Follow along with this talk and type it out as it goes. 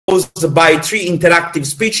by 3 interactive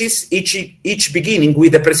speeches, each beginning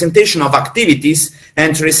with a presentation of activities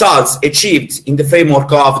and results achieved in the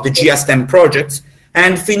framework of the GIASTEM project,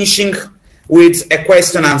 and finishing with a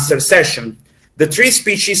question-answer session. The 3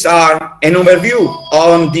 speeches are an overview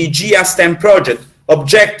on the GIASTEM project,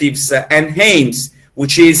 objectives and aims,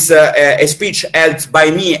 which is a speech held by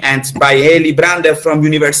me and by Heli Brander from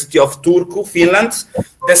University of Turku, Finland.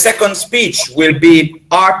 The second speech will be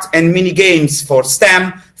Art and Mini Games for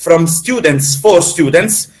STEM from Students for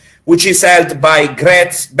Students, which is held by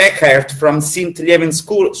Gret Beckert from St. Lievens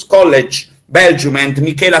College, Belgium, and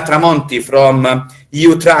Michela Tramonti from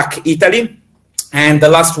EU-TRAC, Italy. And the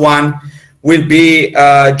last one will be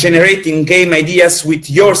generating game ideas with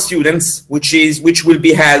your students, which will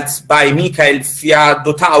be held by Mikael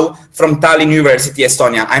Fiadotau from Tallinn University,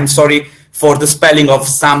 Estonia. I'm sorry for the spelling of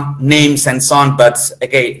some names and so on, but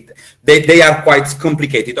again, they are quite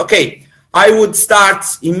complicated. Okay, I would start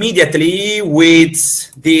immediately with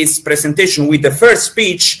this presentation with the first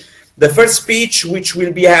speech. The first speech, which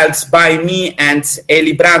will be held by me and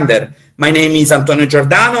Heli Brander. My name is Antonio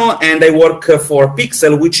Giordano, and I work for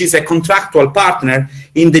Pixel, which is a contractual partner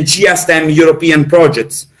in the GIASTEM European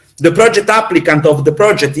project. The project applicant of the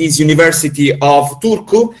project is University of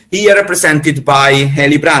Turku, here represented by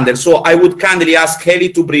Heli Brander. So I would kindly ask Heli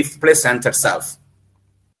to briefly present herself.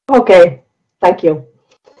 Okay, thank you.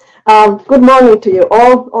 Good morning to you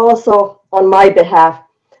all, also on my behalf.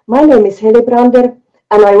 My name is Heli Brander,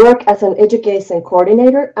 and I work as an education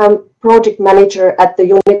coordinator and project manager at the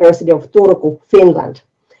University of Turku, Finland.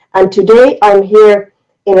 And today I'm here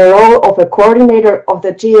in a role of a coordinator of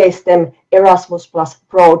the GIASTEM Erasmus Plus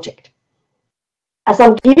project. As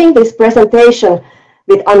I'm giving this presentation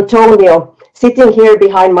with Antonio sitting here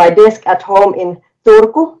behind my desk at home in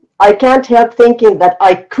Turku, I can't help thinking that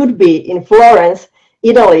I could be in Florence,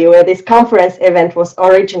 Italy, where this conference event was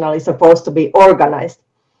originally supposed to be organized.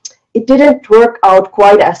 It didn't work out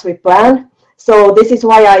quite as we planned, so this is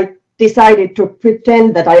why I decided to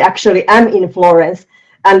pretend that I actually am in Florence,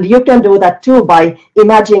 and you can do that too by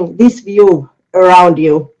imagining this view around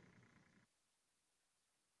you.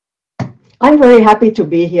 I'm very happy to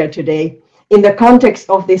be here today in the context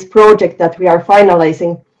of this project that we are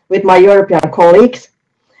finalizing with my European colleagues,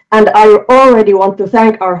 and I already want to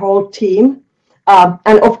thank our whole team,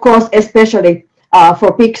 and of course especially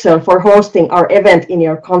for Pixel for hosting our event in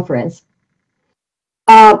your conference.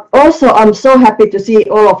 Also, I'm so happy to see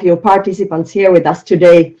all of you participants here with us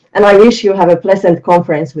today, and I wish you have a pleasant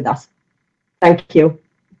conference with us. Thank you.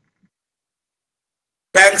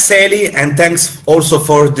 Thanks, Heli, and thanks also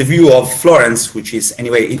for the view of Florence, which is,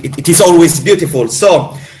 anyway, it is always beautiful.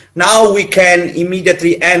 So now we can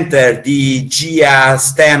immediately enter the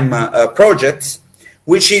GIASTEM project,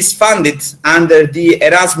 which is funded under the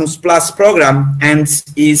Erasmus Plus program and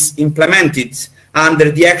is implemented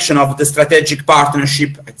under the action of the Strategic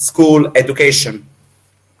Partnership at School Education.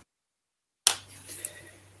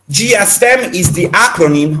 GIASTEM is the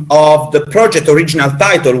acronym of the project original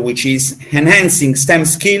title, which is Enhancing STEM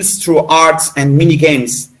Skills Through Arts and Mini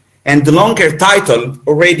Games. And the longer title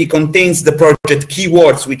already contains the project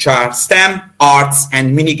keywords, which are STEM, Arts,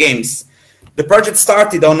 and Mini Games. The project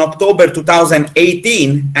started on October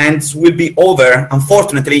 2018 and will be over,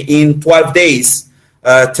 unfortunately, in 12 days,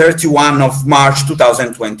 31 of March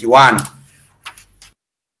 2021.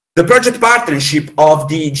 The project partnership of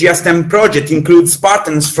the GIASTEM project includes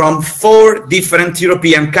partners from 4 different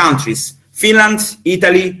European countries: Finland,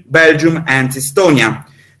 Italy, Belgium, and Estonia.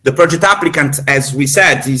 The project applicant, as we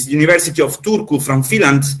said, is the University of Turku from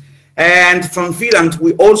Finland, and from Finland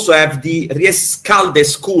we also have the Riescalde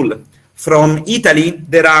School. From Italy,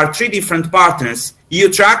 there are 3 different partners: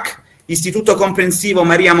 EU-TRAC, Istituto Comprensivo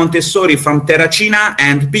Maria Montessori from Terracina,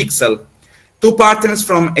 and Pixel. 2 partners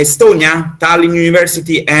from Estonia, Tallinn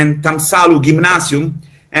University and Tammsalu Gymnasium,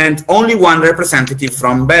 and only 1 representative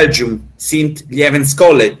from Belgium, St. Lievens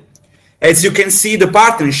College. As you can see, the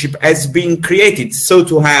partnership has been created so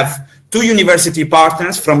to have 2 university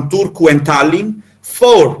partners from Turku and Tallinn,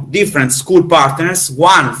 4 different school partners,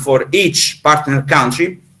 1 for each partner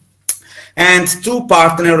country, and 2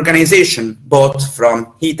 partner organizations, both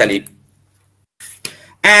from Italy.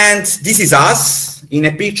 And this is us in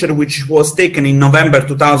a picture which was taken in November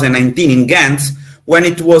 2019 in Ghent, when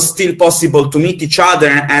it was still possible to meet each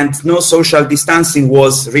other and no social distancing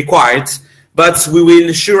was required. But we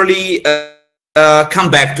will surely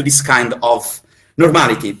come back to this kind of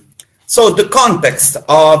normality. So the context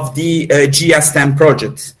of the GIASTEM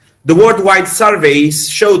project. The worldwide surveys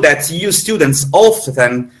show that EU students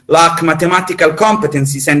often lack mathematical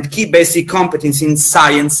competencies and key basic competencies in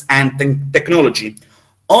science and technology.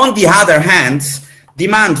 On the other hand,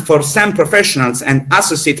 demand for STEM professionals and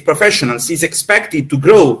associate professionals is expected to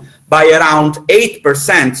grow by around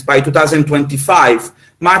 8% by 2025,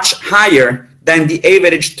 much higher than the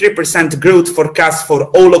average 3% growth forecast for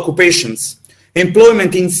all occupations.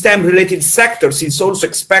 Employment in STEM-related sectors is also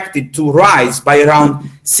expected to rise by around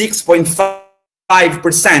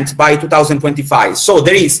 6.5% by 2025. So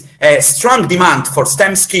there is a strong demand for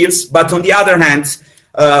STEM skills, but on the other hand,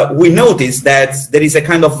 we notice that there is a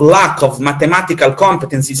kind of lack of mathematical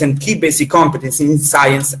competencies and key basic competencies in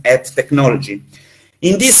science and technology.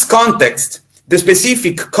 In this context, the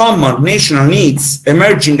specific common national needs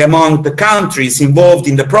emerging among the countries involved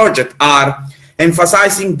in the project are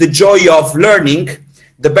emphasizing the joy of learning.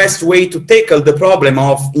 The best way to tackle the problem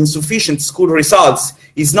of insufficient school results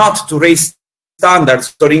is not to raise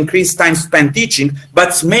standards or increase time spent teaching,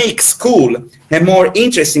 but make school a more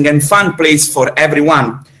interesting and fun place for everyone,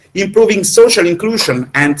 improving social inclusion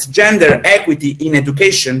and gender equity in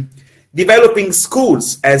education, developing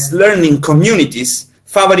schools as learning communities,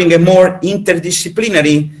 favoring a more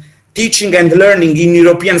interdisciplinary teaching and learning in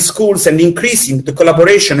European schools and increasing the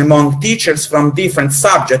collaboration among teachers from different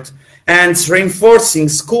subjects, and reinforcing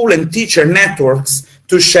school and teacher networks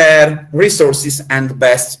to share resources and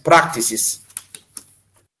best practices.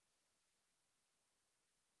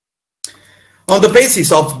 On the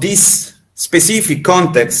basis of this specific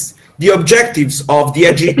context, the objectives of the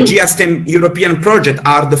GSTEM European project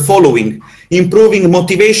are the following: improving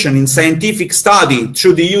motivation in scientific study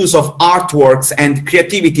through the use of artworks and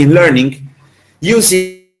creativity in learning,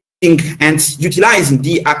 using and utilizing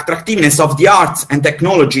the attractiveness of the arts and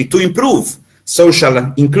technology to improve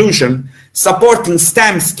social inclusion, supporting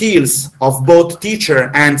STEM skills of both teacher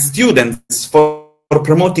and students for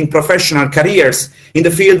promoting professional careers in the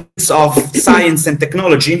fields of science and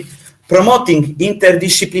technology, promoting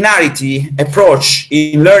interdisciplinarity approach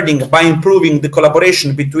in learning by improving the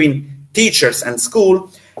collaboration between teachers and school,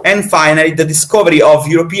 and finally the discovery of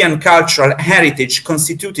European cultural heritage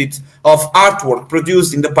constituted of artwork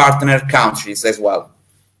produced in the partner countries as well.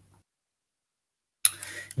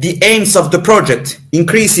 The aims of the project: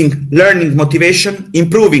 increasing learning motivation,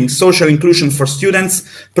 improving social inclusion for students,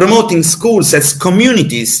 promoting schools as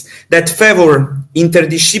communities that favor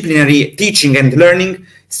interdisciplinary teaching and learning,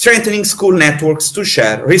 strengthening school networks to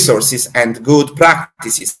share resources and good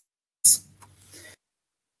practices.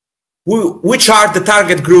 Which are the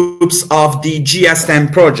target groups of the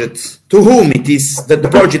GSTEM project? To whom it is that the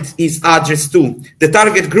project is addressed to? The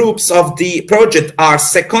target groups of the project are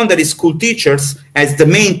secondary school teachers as the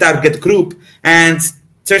main target group, and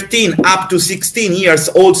 13 up to 16 years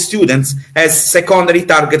old students as secondary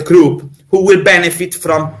target group who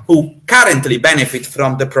currently benefit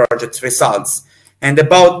from the project results. And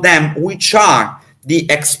about them, which are the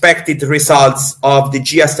expected results of the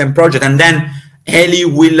GSTEM project, and then Heli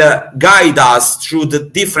will guide us through the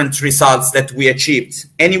different results that we achieved.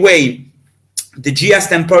 Anyway, the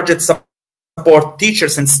GSTEM project support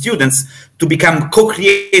teachers and students to become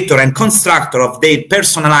co-creator and constructor of their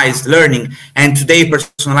personalized learning, and today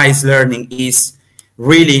personalized learning is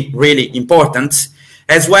really, really important,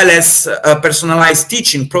 as well as a personalized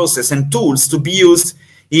teaching process and tools to be used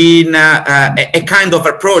in a kind of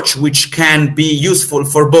approach which can be useful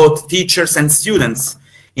for both teachers and students.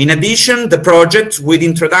 In addition, the project, with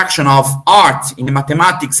introduction of art in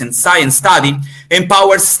mathematics and science study,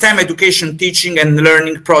 empowers STEM education teaching and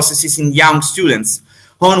learning processes in young students.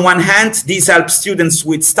 On one hand, this helps students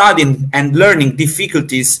with studying and learning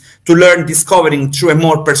difficulties to learn discovering through a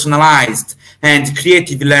more personalized and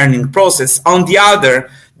creative learning process. On the other,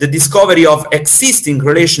 the discovery of existing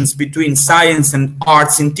relations between science and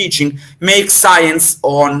arts in teaching makes science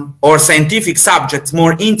or scientific subjects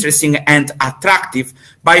more interesting and attractive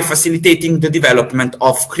by facilitating the development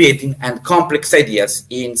of creative and complex ideas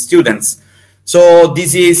in students. So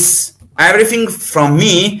this is everything from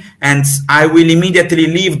me, and I will immediately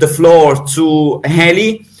leave the floor to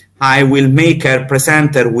Heli. I will make her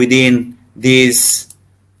presenter within this.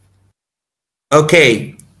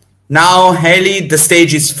 Okay. Now, Heli, the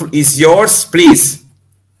stage is yours, please.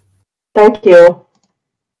 Thank you.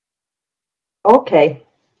 Okay.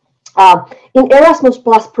 In Erasmus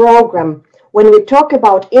Plus program, when we talk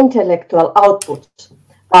about intellectual outputs,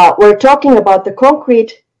 we're talking about the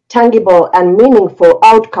concrete, tangible, and meaningful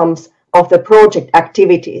outcomes of the project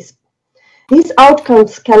activities. These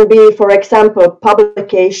outcomes can be, for example,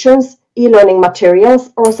 publications, e-learning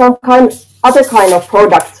materials, or some other kind of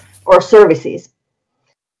products or services.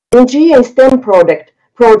 In GSTEM project,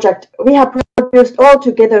 we have produced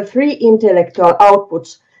altogether 3 intellectual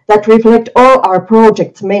outputs that reflect all our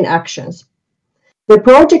project's main actions. The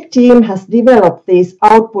project team has developed these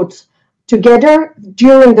outputs together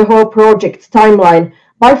during the whole project timeline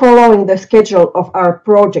by following the schedule of our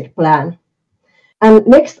project plan. And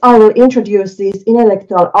next, I will introduce these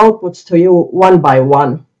intellectual outputs to you one by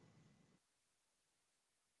one.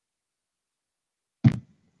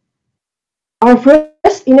 Our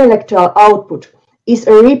first intellectual output is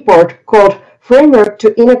a report called Framework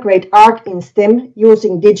to Integrate Art in STEM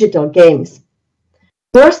Using Digital Games.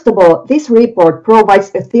 First of all, this report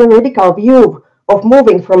provides a theoretical view of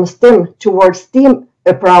moving from STEM towards STEAM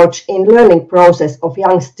approach in learning process of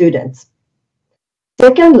young students.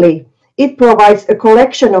 Secondly, it provides a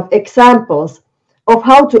collection of examples of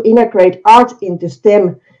how to integrate art into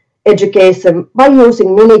STEM education by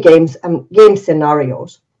using mini-games and game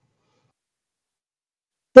scenarios.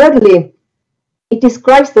 Thirdly, it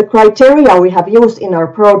describes the criteria we have used in our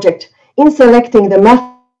project in selecting the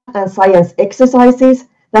math and science exercises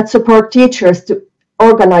that support teachers to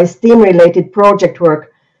organize STEAM-related project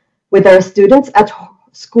work with their students at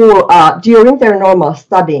school during their normal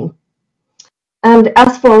studying. And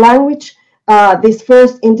as for language, this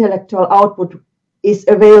first intellectual output is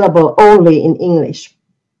available only in English.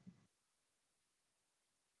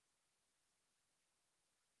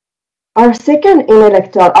 Our second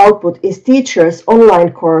intellectual output is Teachers'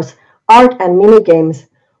 online course, Art and Minigames,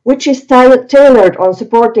 which is tailored on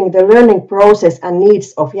supporting the learning process and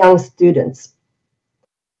needs of young students.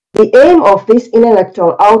 The aim of this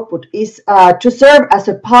intellectual output is to serve as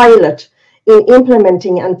a pilot in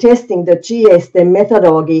implementing and testing the GA-STEM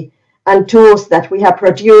methodology and tools that we have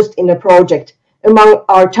produced in the project among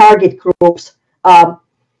our target groups,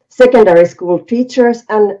 secondary school teachers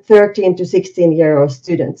and 13 to 16-year-old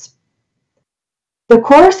students. The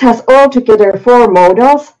course has altogether 4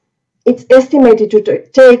 modules. It's estimated to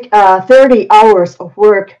take 30 hours of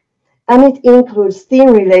work, and it includes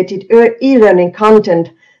STEAM-related e-learning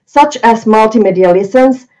content such as multimedia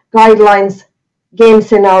lessons, guidelines, game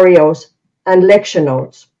scenarios, and lecture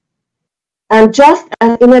notes. And just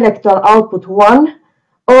as intellectual output 1,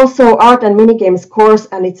 also Art and Minigames course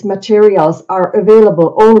and its materials are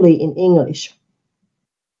available only in English.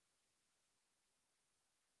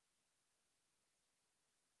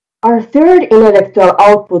 Our third intellectual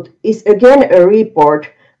output is again a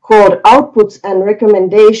report called Outputs and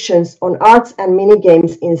Recommendations on Arts and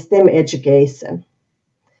Minigames in STEM Education.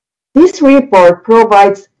 This report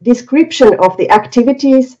provides description of the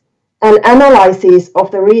activities and analysis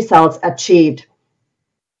of the results achieved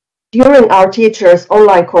during our teachers'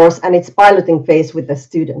 online course and its piloting phase with the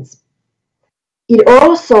students. It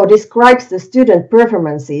also describes the student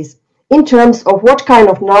performances in terms of what kind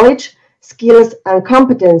of knowledge, skills, and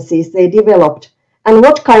competencies they developed and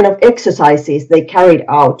what kind of exercises they carried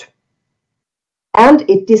out. And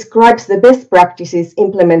it describes the best practices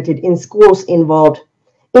implemented in schools involved,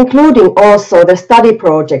 including also the study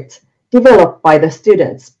projects developed by the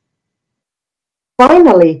students.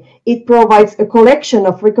 Finally, it provides a collection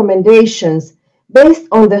of recommendations based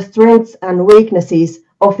on the strengths and weaknesses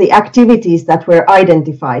of the activities that were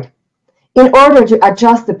identified in order to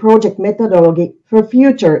adjust the project methodology for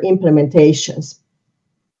future implementations.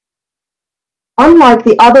 Unlike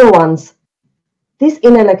the other ones, this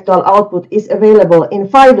intellectual output is available in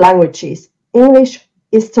 5 languages: English,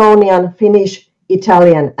 Estonian, Finnish,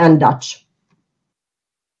 Italian, and Dutch.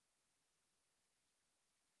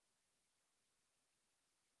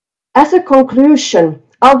 As a conclusion,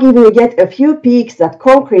 I'll give you yet a few peaks that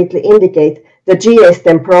concretely indicate the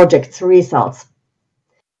GA-STEM project's results.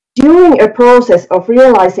 During a process of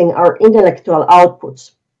realizing our intellectual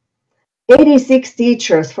outputs, 86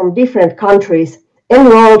 teachers from different countries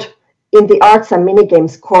enrolled in the Arts and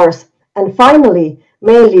Minigames course, and finally,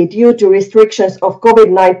 mainly due to restrictions of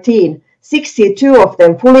COVID-19, 62 of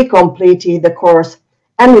them fully completed the course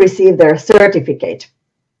and received their certificate.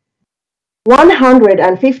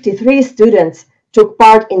 153 students took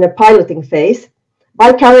part in the piloting phase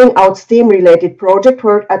by carrying out STEAM-related project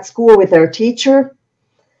work at school with their teacher.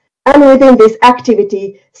 And within this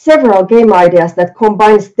activity, several game ideas that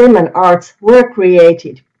combine STEM and arts were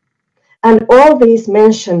created. And all these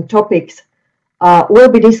mentioned topics will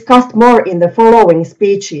be discussed more in the following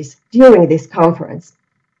speeches during this conference.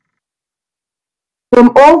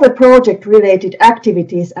 From all the project-related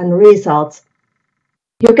activities and results,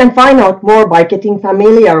 you can find out more by getting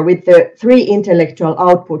familiar with the 3 intellectual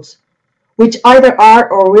outputs, which either are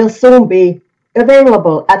or will soon be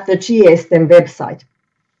available at the GA-STEM website.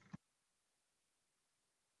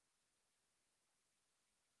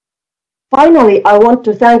 Finally, I want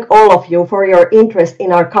to thank all of you for your interest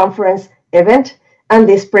in our conference event and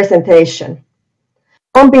this presentation.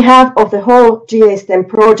 On behalf of the whole GA-STEM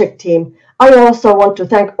project team, I also want to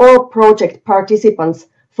thank all project participants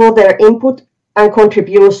for their input and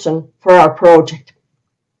contribution for our project.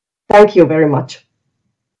 Thank you very much.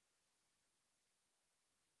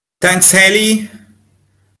 Thanks, Heli.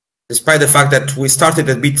 Despite the fact that we started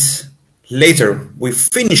a bit later, we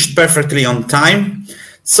finished perfectly on time.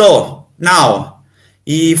 So now,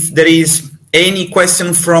 if there is any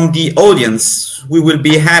question from the audience, we will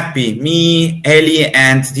be happy, me, Heli,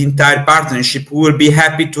 and the entire partnership, we will be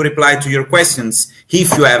happy to reply to your questions.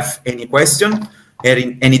 If you have any question,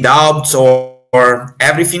 any doubts or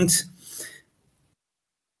everything,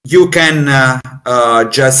 you can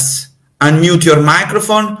just unmute your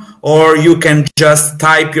microphone, or you can just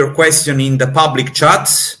type your question in the public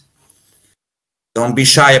chat. Don't be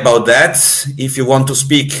shy about that. If you want to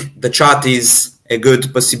speak, the chat is a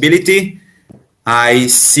good possibility. I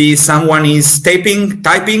see someone is typing.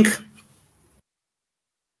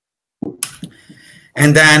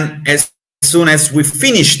 And then as soon as we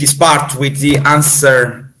finish this part with the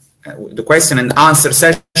question and answer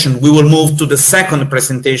session, we will move to the second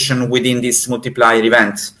presentation within this multiplier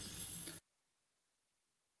event.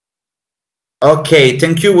 Okay,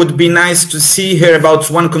 thank you. Would be nice to see here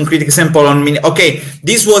about one concrete example on mini. Okay,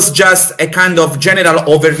 this was just a kind of general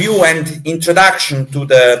overview and introduction to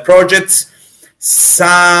the project.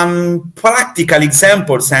 Some practical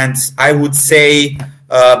examples, and I would say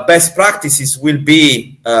best practices will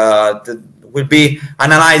be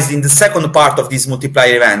analyzed in the second part of this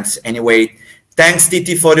multiplier event. Anyway, thanks,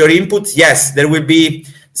 Titi, for your input. Yes, there will be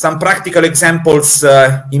some practical examples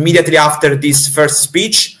immediately after this first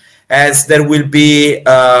speech, as there will be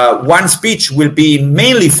one speech will be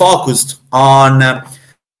mainly focused on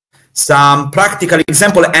some practical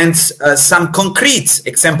example and some concrete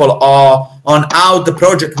example on how the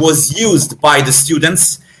project was used by the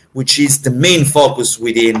students, which is the main focus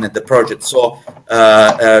within the project. So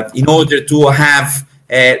in order to have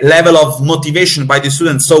a level of motivation by the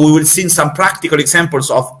students, so we will see some practical examples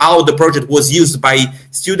of how the project was used by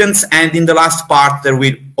students, and in the last part there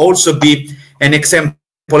will also be an example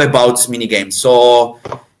about mini games. So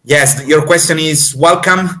yes, your question is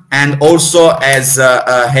welcome, and also as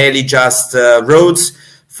Heli just wrote,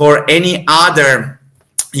 for any other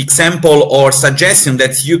example or suggestion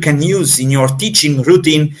that you can use in your teaching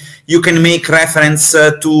routine, you can make reference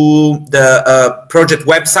to the project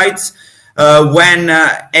website. When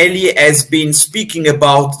Heli has been speaking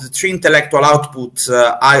about the 3 intellectual output,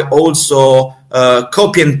 I also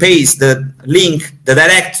copy and paste the link, the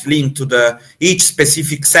direct link to each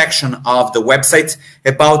specific section of the website.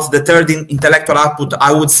 About the 3rd intellectual output,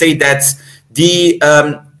 I would say that the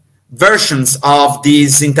versions of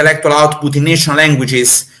these intellectual output in national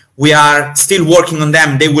languages, we are still working on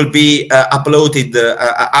them. They will be uploaded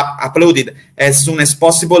as soon as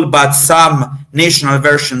possible, but some national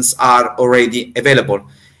versions are already available.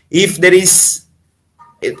 If there is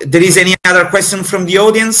any other question from the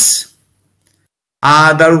audience,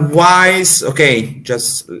 otherwise, okay,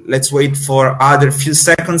 just let's wait for other few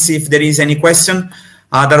seconds if there is any question.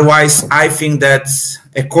 Otherwise, I think that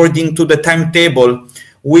according to the timetable,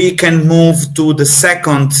 we can move to the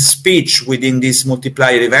second speech within this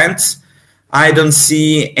multiplier event. I don't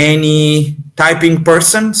see any typing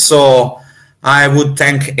person, so I would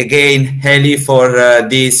thank again Heli for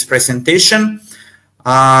this presentation.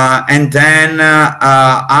 And then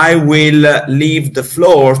I will leave the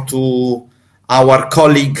floor to our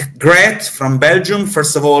colleague Gret from Belgium.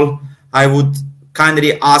 First of all, I would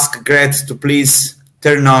kindly ask Gret to please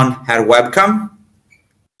turn on her webcam.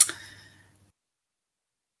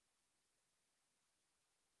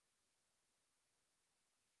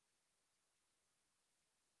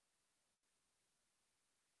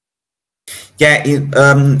 Yeah,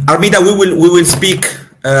 Armida, we will speak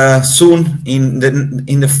soon in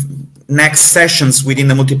the next sessions within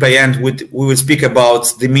the multiplayer end. We will speak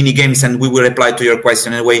about the mini games, and we will reply to your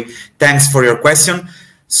question anyway. Thanks for your question.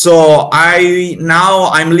 So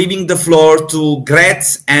I'm leaving the floor to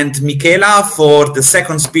Gret and Michela for the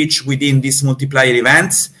second speech within this multiplier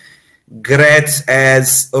event. Gret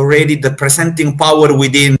has already the presenting power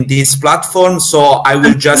within this platform, so I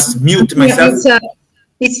will just mute myself.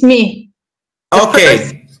 It's me.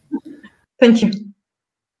 Okay. Thank you.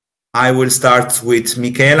 I will start with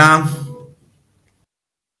Michela.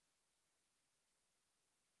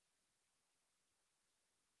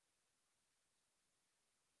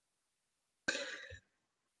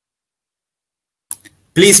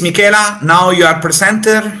 Please, Michela, now you are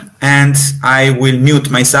presenter, and I will mute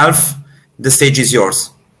myself. The stage is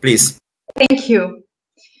yours. Please. Thank you.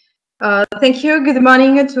 Thank you. Good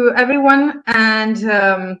morning to everyone.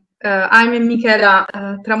 And I'm Michela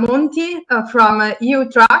Tramonti from EU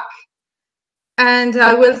Track. and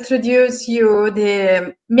I will introduce you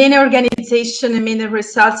the main organization and main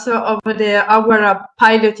results of our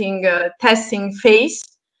piloting testing phase.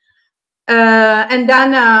 And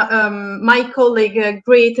then my colleague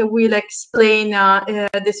Grete will explain,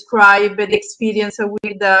 describe the experience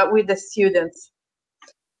with the students.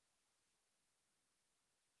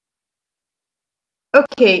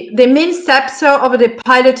 Okay, the main steps of the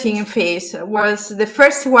piloting phase was, the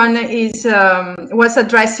first one is was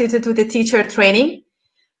addressed to the teacher training,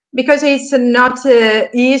 because it's not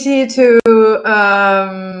easy to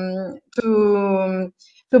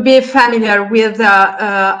be familiar with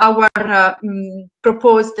our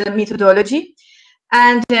proposed methodology,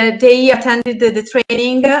 and they attended the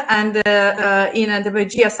training and in the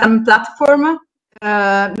GSM platform,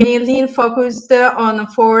 mainly focused on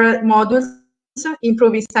 4 modules: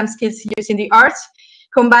 improving STEM skills using the arts,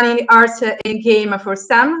 combining arts and game for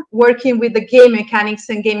STEM, working with the game mechanics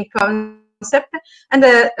and game concept, and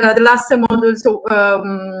the last modules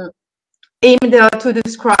aimed to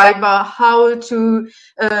describe how to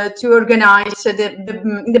organize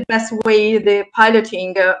the best way the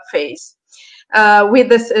piloting phase with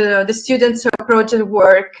the students' project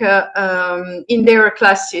work in their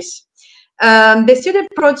classes. The student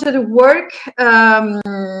project work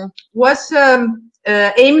was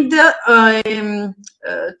aimed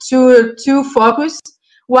to focus.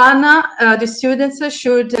 One, the students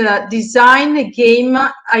should design a game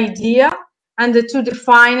idea, and to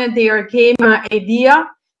define their game idea,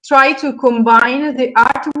 try to combine the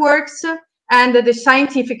artworks and the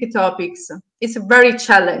scientific topics. It's a very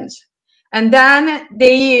challenge. And then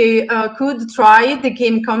they could try the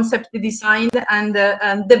game concept design and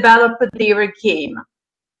develop their game.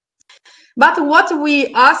 But what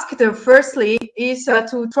we asked firstly is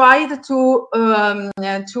to try to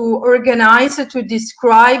organize, to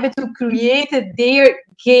describe, to create their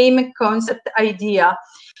game concept idea.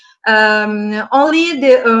 Only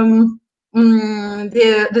the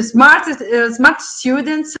smart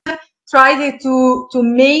students tried to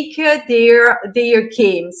make their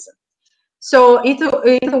games. So it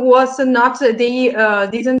was not, they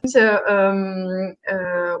didn't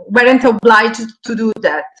weren't obliged to do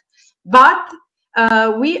that, but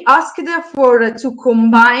we asked for to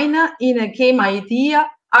combine in a game idea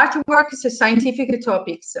artworks, scientific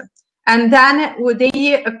topics, and then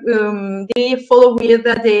they follow with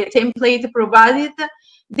the template provided.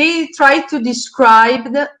 They try to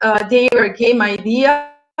describe their game idea,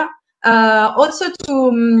 also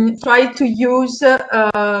to try to use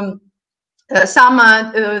some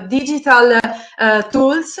digital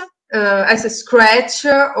tools as a Scratch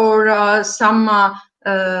or some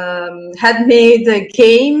handmade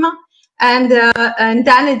game, and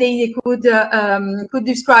then they could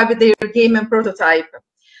describe their game and prototype.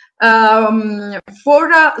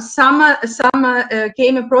 For some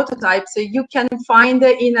game prototypes, you can find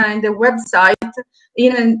in the website,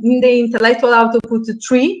 in the intellectual output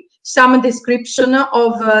 3, some description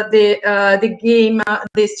of the game,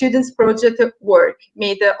 the students' project work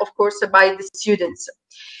made, of course, by the students.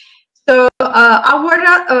 So our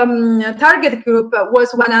target group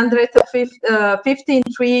was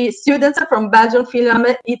 153 students from Belgium,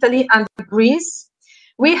 Finland, Italy, and Greece.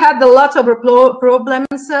 We had a lot of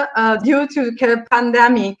problems due to the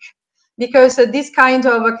pandemic, because this kind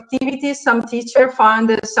of activities, some teachers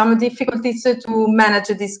found some difficulties to manage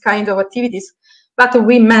this kind of activities. But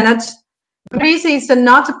we managed. Greece is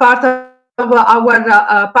not part of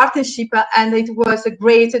our partnership, and it was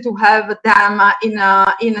great to have them in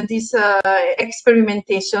this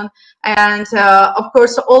experimentation. And of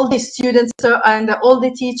course, all the students and all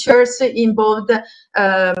the teachers involved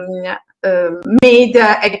made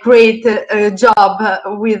a great job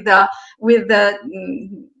with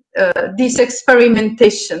this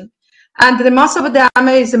experimentation. And the most of them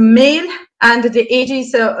is male, and the age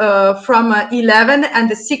is from 11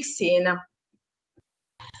 and 16.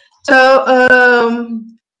 So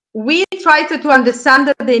we tried to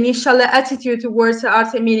understand the initial attitude towards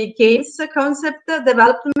arts and mini games concept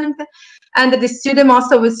development, and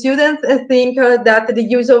most of the students think that the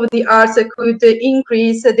use of the arts could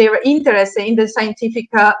increase their interest in the scientific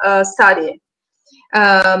study.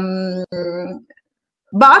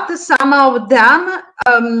 But some of them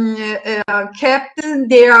kept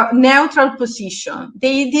their neutral position.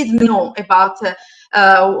 They didn't know about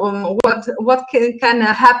what can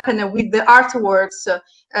happen with the artworks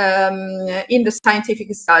in the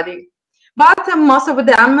scientific study. But most of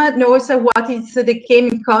them knows what is the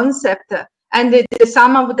game concept, and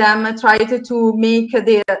some of them tried to make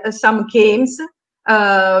some games,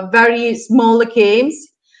 very small games.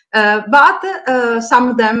 but some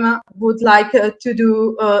of them would like to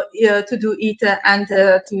do it and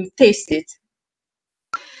to taste it.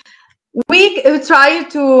 We try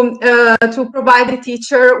to provide the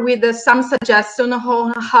teacher with some suggestion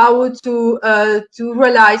on how to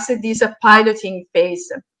realize this piloting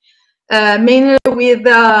phase, mainly with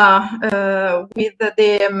the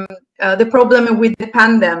problem with the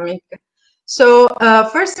pandemic. So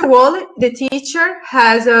first of all, the teacher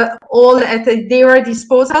has all at their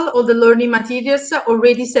disposal all the learning materials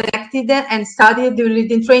already selected and studied during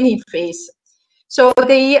the training phase. So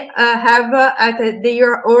they have at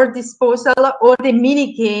their disposal all the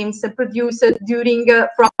mini games produced during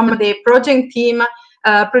from the project team,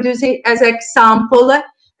 producing as example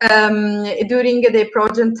during the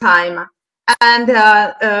project time. And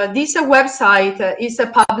this website is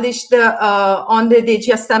published on the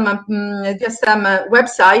GSM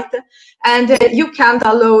website, and you can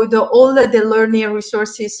download all the learning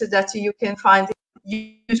resources that you can find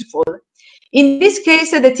useful. In this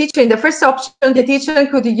case, the teacher, in the first option, the teacher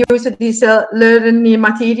could use these learning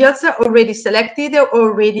materials already selected,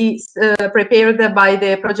 already prepared by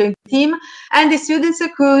the project team, and the students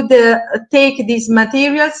could take these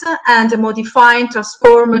materials and modify and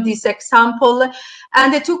transform this example,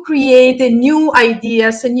 and to create new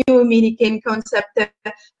ideas, new mini-game concept,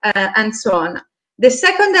 and so on. The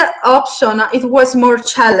second option, it was more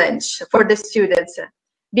challenge for the students,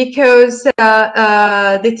 because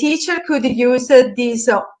the teacher could use these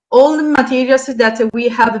all materials that we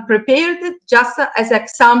have prepared just as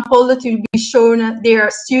example to be shown their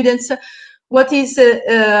students what is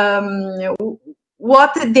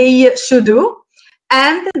what they should do,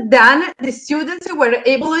 and then the students were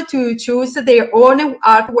able to choose their own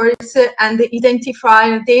artworks and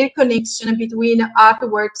identify their connection between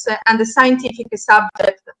artworks and the scientific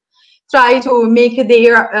subject, try to make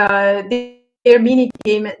their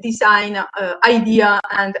mini-game design idea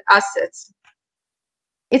and assets.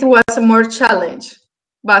 It was more challenge,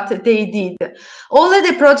 but they did. All of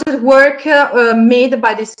the project work made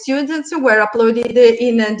by the students were uploaded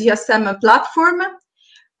in a GSM platform,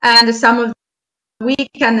 and some of we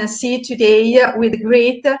can see today with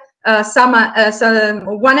great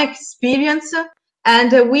one experience.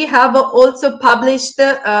 And we have also published 2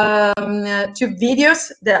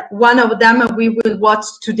 videos. One of them we will watch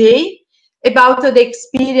today, about the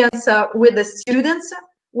experience with the students.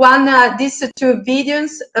 These 2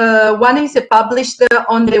 videos, one is published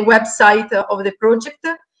on the website of the project.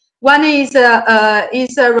 One is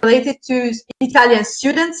related to Italian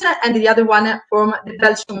students, and the other one from the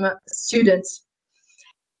Belgian students.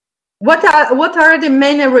 What are the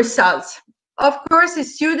main results? Of course, the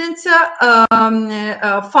students found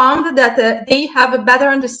that they have a better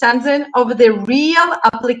understanding of the real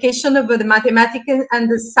application of the mathematics and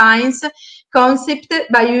the science concept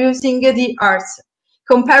by using the arts.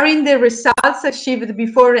 Comparing the results achieved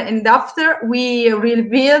before and after, we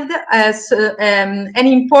revealed as an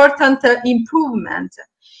important improvement.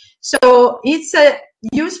 So it's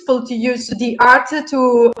useful to use the art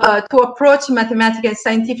to approach mathematical and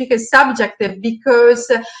scientific subject,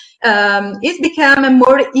 because it became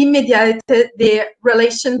more immediate, the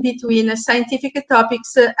relation between scientific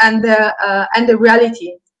topics and the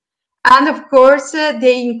reality. And of course,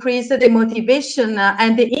 they increase the motivation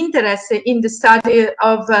and the interest in the study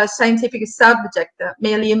of scientific subject,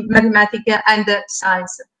 mainly mathematics and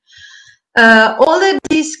science. All of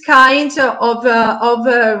these kinds of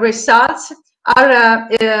results are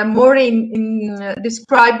more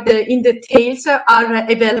described in details, are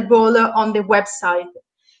available on the website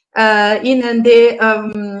in the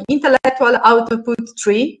intellectual output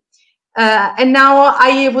tree. And now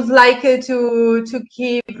I would like to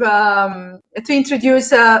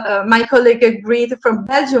introduce my colleague Greet from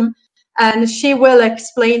Belgium, and she will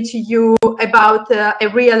explain to you about a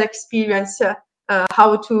real experience,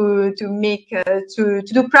 how to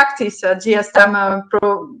do practice GSM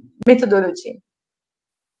methodology.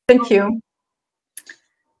 Thank you.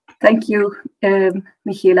 Thank you,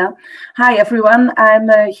 Michela. Hi, everyone. I'm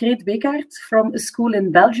Greet Bekaert from a school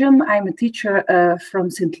in Belgium. I'm a teacher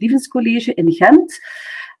from St. Lievens College in Ghent.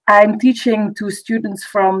 I'm teaching to students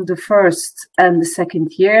from the 1st and the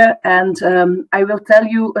 2nd year, and I will tell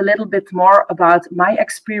you a little bit more about my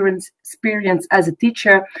experience as a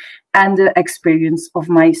teacher and the experience of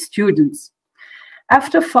my students.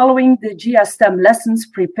 After following the GSM lessons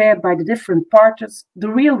prepared by the different partners, the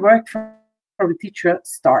real work for a teacher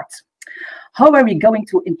starts. How are we going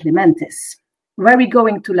to implement this? Were we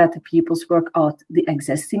going to let the pupils work out the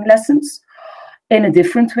existing lessons in a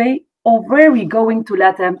different way, or were we going to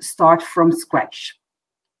let them start from scratch?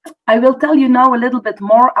 I will tell you now a little bit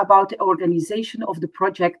more about the organization of the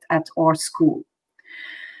project at our school.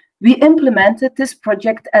 We implemented this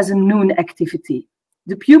project as a noon activity.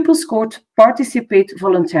 The pupils could participate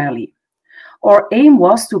voluntarily. Our aim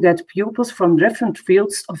was to get pupils from different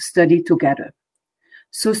fields of study together.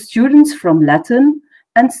 So students from Latin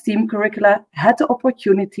and STEAM curricula had the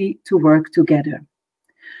opportunity to work together.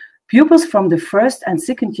 Pupils from the first and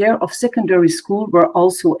second year of secondary school were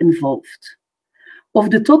also involved. Of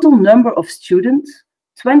the total number of students,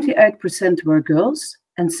 28% were girls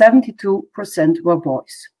and 72% were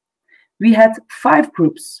boys. We had 5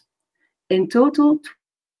 groups. In total,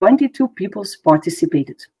 22 pupils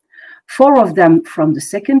participated. 4 of them from the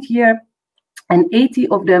second year and 80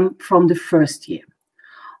 of them from the first year.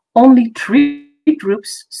 Only 3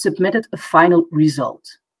 groups submitted a final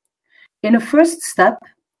result. In a first step,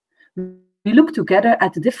 we looked together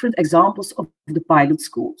at the different examples of the pilot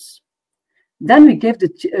schools. Then we gave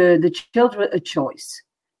the children a choice,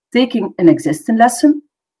 taking an existing lesson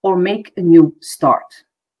or make a new start.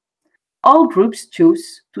 All groups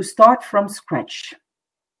chose to start from scratch.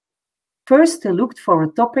 First, they looked for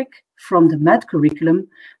a topic from the math curriculum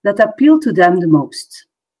that appealed to them the most.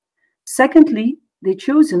 Secondly, they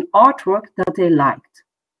chose an artwork that they liked.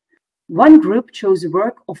 One group chose a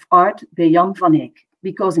work of art by Jan van Eyck,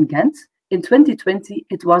 because in Ghent, in 2020,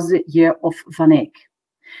 it was the year of Van Eyck.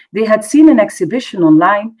 They had seen an exhibition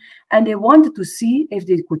online and they wanted to see if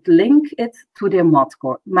they could link it to their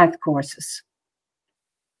math courses.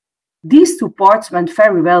 These 2 parts went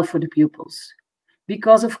very well for the pupils.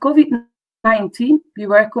 Because of COVID-19, we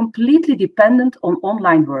were completely dependent on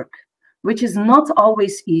online work, which is not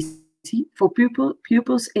always easy for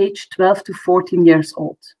pupils aged 12 to 14 years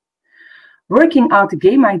old. Working out the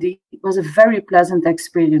game idea was a very pleasant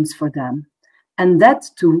experience for them, and that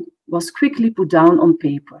too was quickly put down on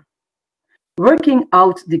paper. Working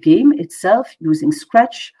out the game itself using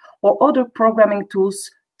Scratch or other programming tools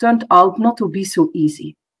turned out not to be so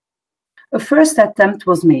easy. A first attempt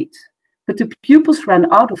was made, but the pupils ran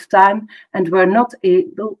out of time and were not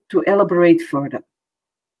able to elaborate further.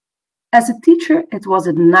 As a teacher, it was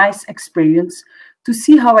a nice experience to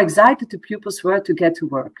see how excited the pupils were to get to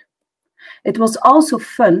work. It was also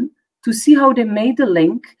fun to see how they made the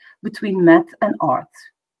link between math and art.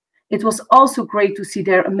 It was also great to see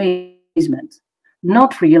their amazement,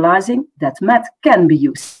 not realizing that math can be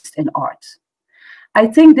used in art. I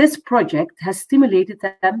think this project has stimulated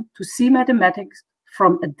them to see mathematics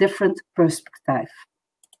from a different perspective.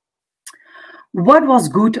 What was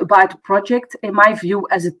good about the project, in my view,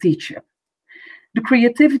 as a teacher? The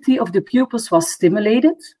creativity of the pupils was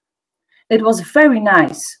stimulated. It was very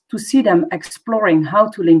nice to see them exploring how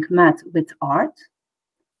to link math with art.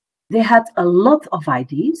 They had a lot of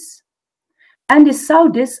ideas, and they saw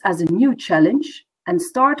this as a new challenge and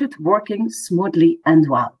started working smoothly and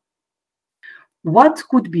well. What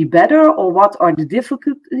could be better, or what are the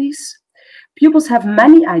difficulties? Pupils have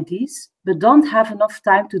many ideas, but don't have enough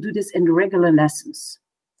time to do this in the regular lessons.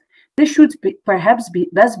 This should perhaps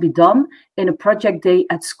best be done in a project day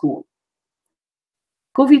at school.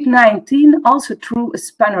 COVID-19 also threw a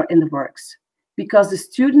spanner in the works, because the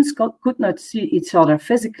students could not see each other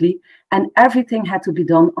physically and everything had to be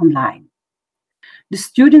done online. The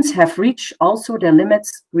students have reached also their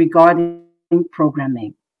limits regarding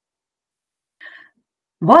programming.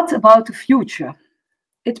 What about the future?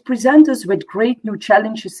 It presents us with great new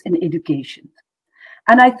challenges in education.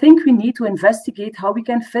 And I think we need to investigate how we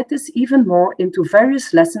can fit this even more into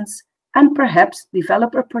various lessons and perhaps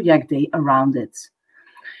develop a project day around it.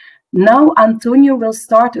 Now Antonio will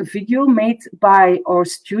start a video made by our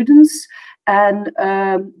students, and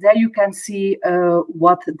there you can see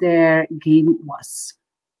what their game was.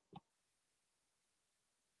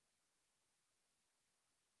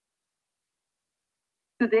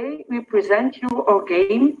 Today we present you our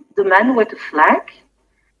game, The Man with the Flag.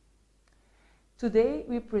 Today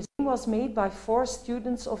we present was made by 4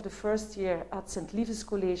 students of the first year at St. Lieves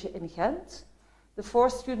College in Ghent. The 4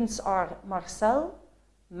 students are Marcel,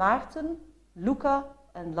 Maarten, Luca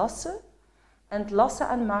and Lasse. And Lasse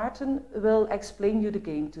and Maarten will explain you the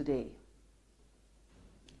game today.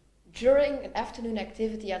 During an afternoon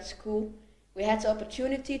activity at school, we had the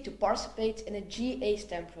opportunity to participate in a GA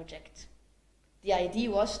STEM project. The idea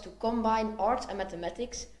was to combine art and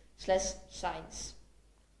mathematics/science.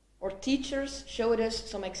 Our teachers showed us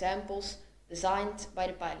some examples designed by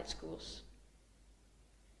the pilot schools.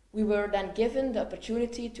 We were then given the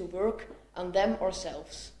opportunity to work on them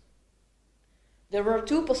ourselves. There were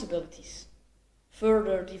 2 possibilities: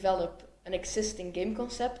 further develop an existing game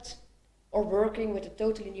concept or working with a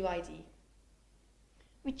totally new idea.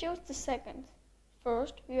 We chose the second,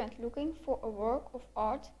 First, we went looking for a work of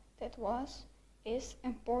art that is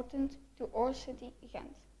important to our city,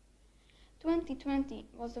 Ghent. 2020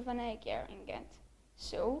 was the Van Eyck year in Ghent,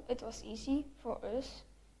 so it was easy for us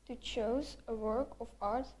to choose a work of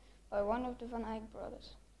art by one of the Van Eyck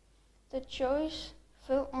brothers. The choice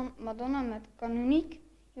fell on Madonna met Kanuniek,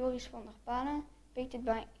 Joris van der Palen, painted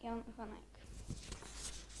by Jan van Eyck.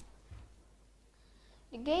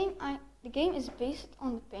 The game is based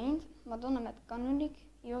on the paint Madonna met Kanuniek,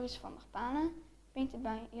 Joris van der Palen, painted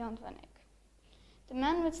by Jan van Eyck. The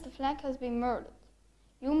man with the flag has been murdered.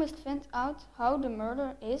 You must find out how the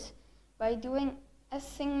murder is by doing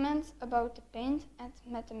assignments about the paint and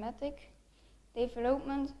mathematic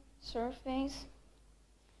development surveys.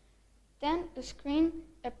 Then the screen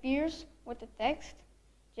appears with the text,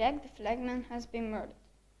 Jack the flagman has been murdered.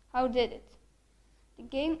 How did it? The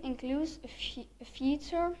game includes a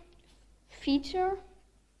feature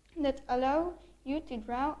that allows you to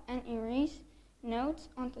draw and erase notes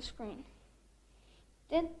on the screen.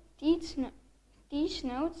 These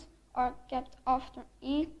notes are kept after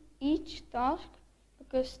each task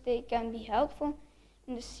because they can be helpful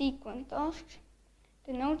in the sequence tasks.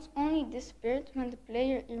 The notes only disappear when the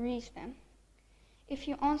player erases them. If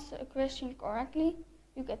you answer a question correctly,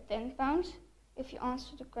 you get £10. If you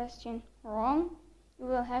answer the question wrong, you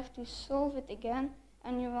will have to solve it again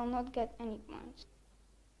and you will not get any points.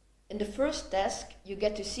 In the first task, you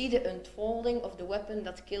get to see the unfolding of the weapon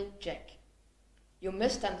that killed Jack. You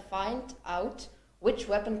must then find out which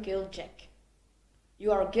weapon killed Jack.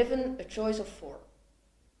 You are given a choice of 4.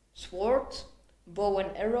 Sword, bow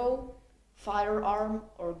and arrow, firearm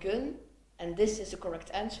or gun, and this is the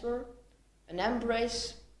correct answer, an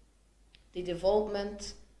embrace, the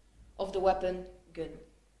development of the weapon gun.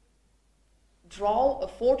 Draw a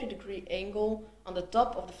 40-degree angle on the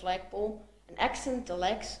top of the flagpole and accent the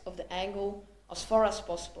legs of the angle as far as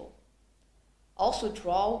possible. Also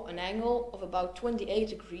draw an angle of about 28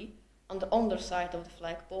 degrees on the underside of the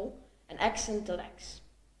flagpole and accent the legs.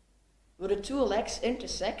 Where the 2 legs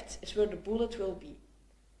intersect is where the bullet will be.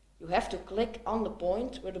 You have to click on the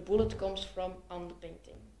point where the bullet comes from on the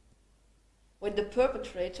painting. When the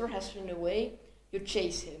perpetrator has run away, you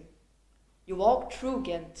chase him. You walk through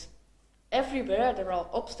Ghent. Everywhere there are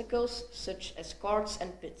obstacles such as carts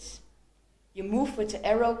and pits. You move with the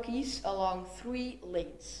arrow keys along 3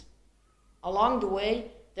 lanes. Along the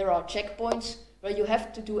way there are checkpoints where you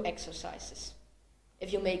have to do exercises.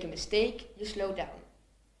 If you make a mistake, you slow down.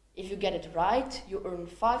 If you get it right, you earn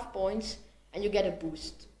 5 points and you get a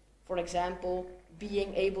boost. For example,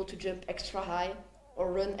 being able to jump extra high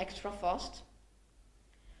or run extra fast.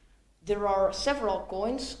 There are several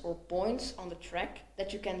coins or points on the track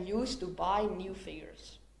that you can use to buy new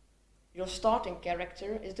figures. Your starting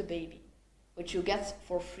character is the baby, which you get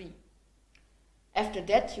for free. After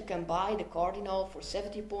that you can buy the Cardinal for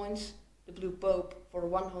 70 points, the Blue Pope for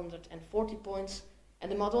 140 points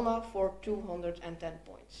and the Madonna for 210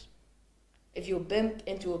 points. If you bump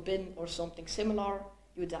into a bin or something similar,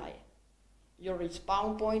 you die. Your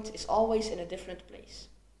respawn point is always in a different place.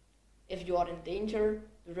 If you are in danger,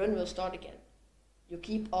 the run will start again. You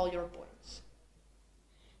keep all your points.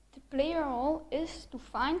 The player role is to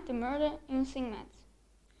find the murder in Singmet.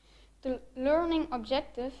 The learning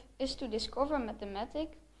objective is to discover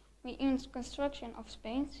mathematics, construction of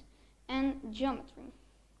space, and geometry.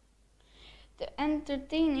 The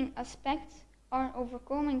entertaining aspects are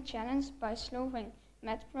overcoming challenges by solving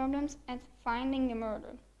math problems and finding the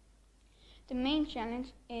murder. The main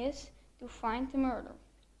challenge is to find the murder.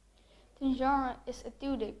 The genre is a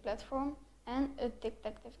 2D platform and a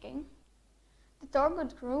detective game. The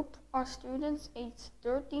target group are students aged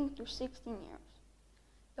 13 to 16 years.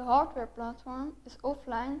 The hardware platform is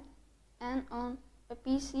offline and on a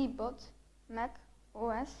PC bot, Mac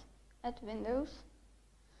OS, at Windows.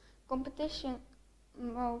 Competition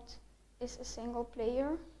mode is a single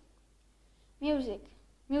player.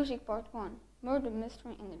 Music part 1, murder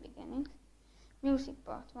mystery in the beginning. Music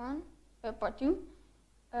part 2,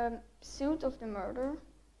 pursuit of the murder.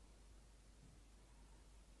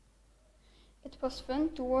 It was fun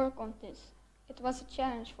to work on this. It was a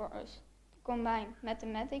challenge for us to combine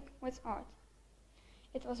mathematics with art.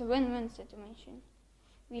 It was a win-win situation.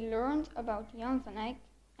 We learned about Jan van Eyck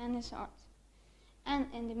and his art. And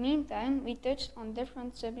in the meantime, we touched on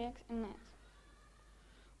different subjects in math.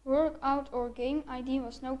 Work out our game idea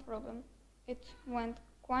was no problem. It went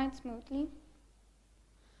quite smoothly.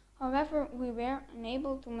 However, we were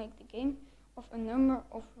unable to make the game of a number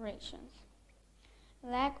of reasons.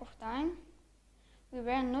 Lack of time. We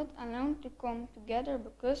were not allowed to come together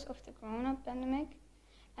because of the corona pandemic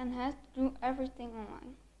and had to do everything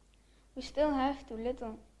online. We still have too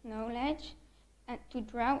little knowledge and to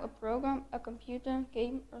draw a program, a computer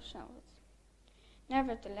game or solve it.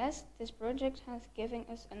 Nevertheless, this project has given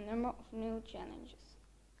us a number of new challenges.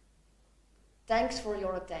 Thanks for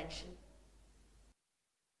your attention.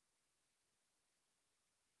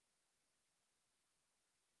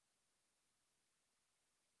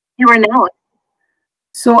 You are now.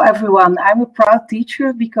 So everyone, I'm a proud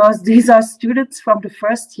teacher because these are students from the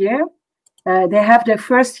first year. They have their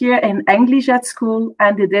first year in English at school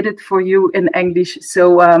and they did it for you in English.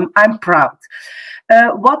 So I'm proud.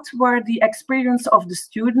 What were the experience of the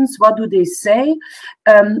students? What do they say?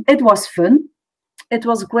 It was fun. It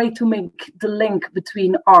was great to make the link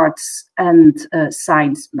between arts and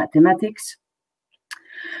science, mathematics.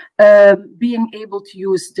 Being able to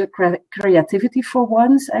use the creativity for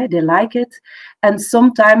once, they like it. And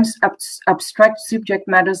sometimes abstract subject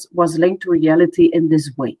matters was linked to reality in this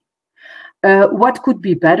way. What could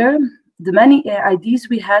be better? The many ideas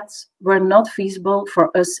we had were not feasible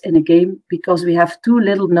for us in a game because we have too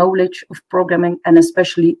little knowledge of programming and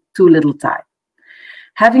especially too little time.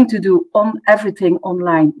 Having to do everything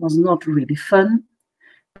online was not really fun.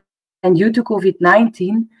 And due to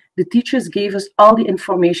COVID-19, the teachers gave us all the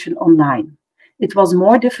information online. It was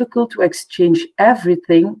more difficult to exchange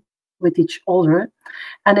everything with each other,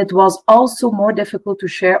 and it was also more difficult to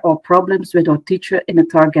share our problems with our teacher in a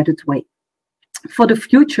targeted way. For the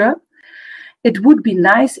future, it would be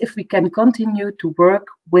nice if we can continue to work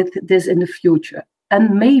with this in the future,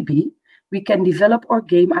 and maybe we can develop our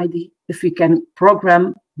game idea if we can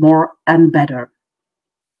program more and better.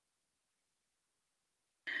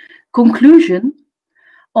 Conclusion.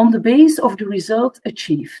 On the basis of the result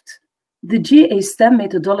achieved, the GA STEM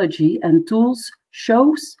methodology and tools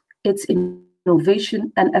shows its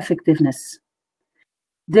innovation and effectiveness.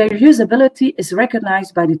 Their usability is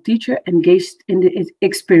recognized by the teacher engaged in the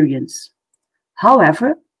experience.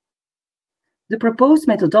 However, the proposed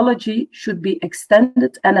methodology should be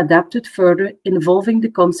extended and adapted further, involving the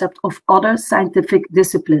concept of other scientific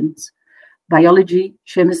disciplines, biology,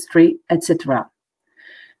 chemistry, etc.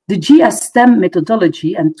 The GS STEM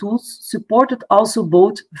methodology and tools supported also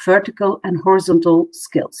both vertical and horizontal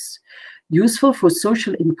skills, useful for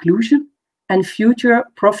social inclusion and future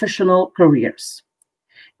professional careers.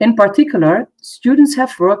 In particular, students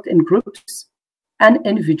have worked in groups and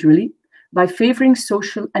individually by favoring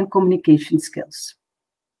social and communication skills.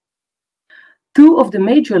 Two of the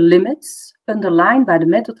major limits underlined by the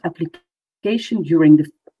method application during the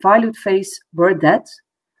pilot phase were that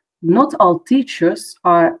not all teachers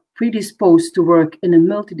are predisposed to work in a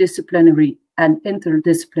multidisciplinary and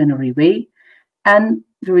interdisciplinary way, and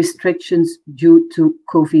the restrictions due to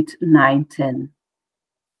COVID-19.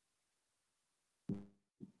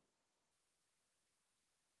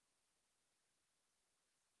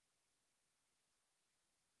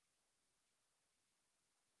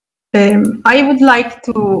 I would like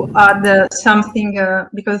to add something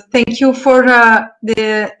because thank you for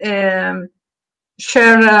the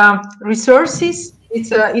share resources.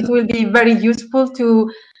 It will be very useful to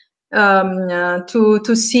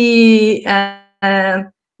see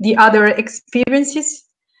the other experiences.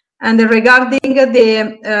 And regarding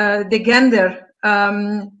the gender,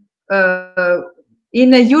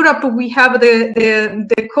 in Europe we have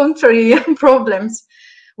the contrary problems.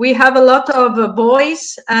 We have a lot of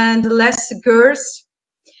boys and less girls,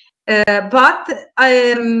 but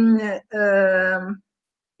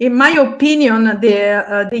in my opinion,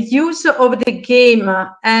 the use of the game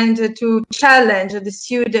and to challenge the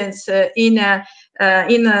students in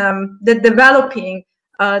the developing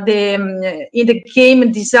in the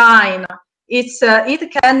game design,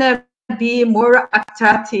 it can be more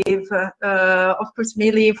attractive, of course,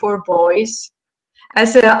 mainly for boys,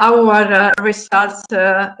 as our results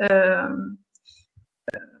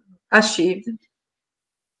achieved.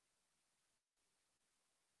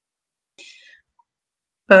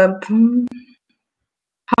 How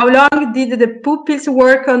long did the pupils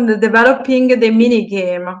work on developing the mini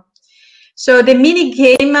game? So the mini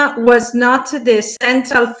game was not the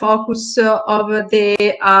central focus of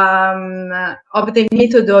the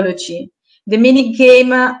methodology. The mini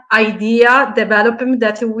game idea development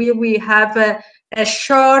that we have a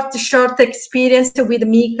short experience with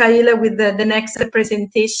Michael with the next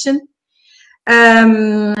presentation.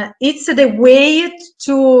 It's the way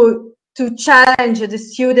to challenge the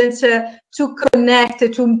students to connect,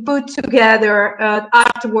 to put together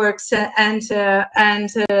artworks and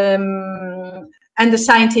the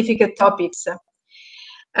scientific topics.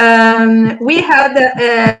 We had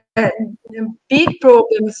big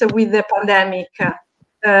problems with the pandemic.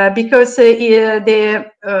 because the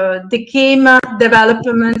game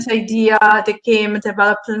development idea, the game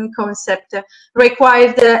development concept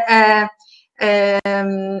required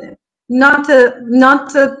not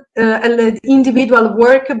individual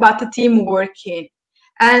work, but team working,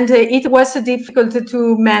 and it was difficult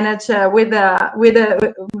to manage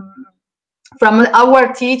from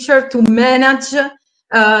our teacher to manage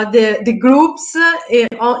the groups in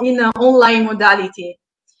an online modality.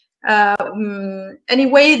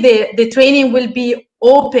 Anyway, the training will be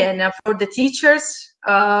open for the teachers,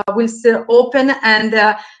 will still open, and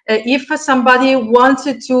if somebody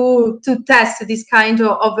wanted to test this kind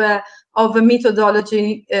of a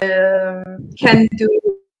methodology, can do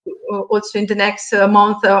also in the next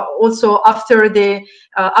month, also after the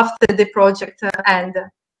project end.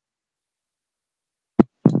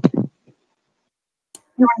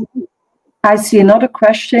 I see another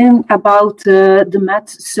question about the math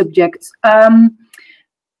subject.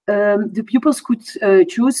 The pupils could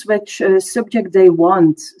choose which subject they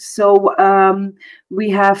want. So we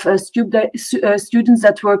have students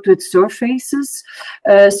that worked with surfaces,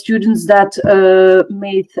 students that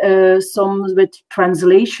made some with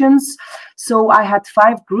translations. So I had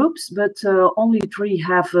 5 groups, but only 3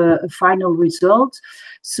 have a final result.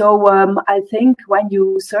 So I think when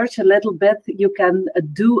you search a little bit, you can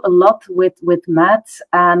do a lot with maths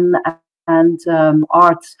and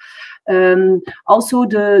art. Also,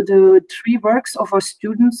 the 3 works of our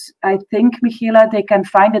students, I think, Michela, they can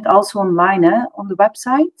find it also online on the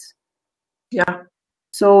website. Yeah.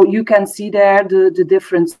 So you can see there the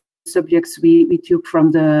different subjects we took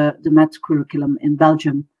from the math curriculum in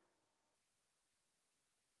Belgium.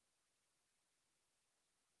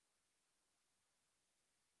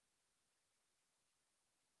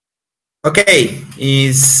 Okay,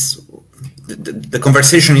 the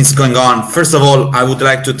conversation is going on. First of all, I would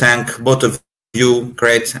like to thank both of you,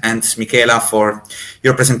 Gret and Michela, for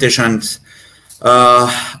your presentation.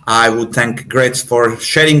 I would thank Gret for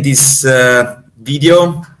sharing this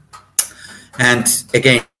video. And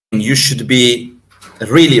again, you should be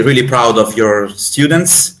really, really proud of your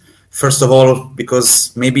students. First of all,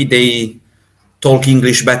 because maybe they talk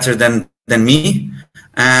English better than me.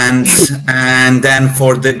 And then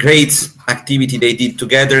for the great activity they did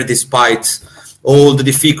together, despite all the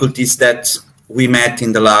difficulties that we met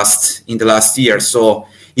in the last year. So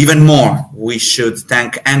even more we should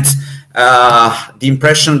thank. And the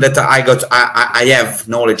impression that I got, I have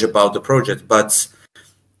knowledge about the project, but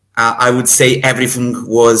I would say everything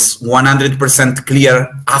was 100%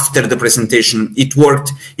 clear after the presentation. It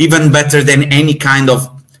worked even better than any kind of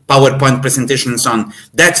PowerPoint presentation and so on.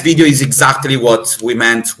 That video is exactly what we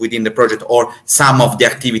meant within the project, or some of the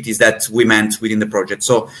activities that we meant within the project.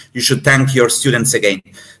 So you should thank your students again.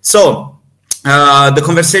 So the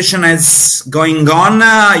conversation is going on.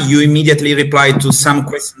 You immediately replied to some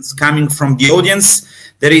questions coming from the audience.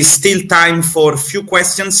 There is still time for a few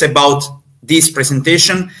questions about this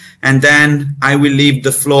presentation, and then I will leave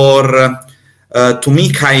the floor to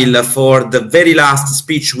Mikhail for the very last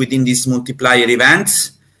speech within this multiplier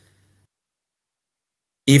event.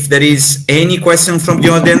 If there is any question from the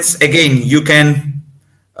audience, again, you can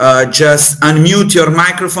just unmute your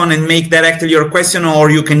microphone and make directly your question,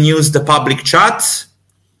 or you can use the public chat.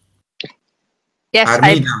 Yes,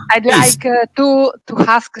 Armina, I'd like to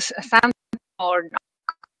ask something more.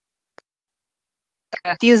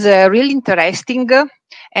 It is really interesting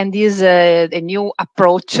and is a new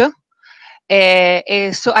approach. So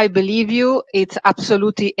I believe you, it's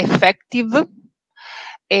absolutely effective.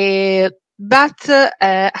 But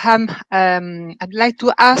I'd like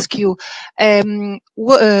to ask you,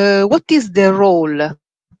 what is the role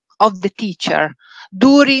of the teacher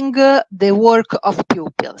during the work of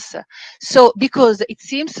pupils? So, because it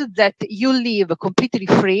seems that you leave completely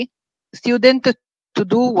free students to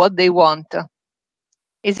do what they want.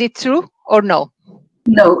 Is it true or no?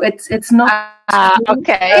 No, it's not.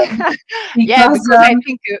 Okay. Yeah, because I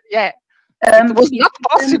think, yeah. It was not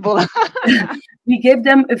possible. We gave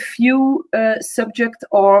them a few subjects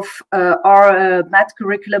of our math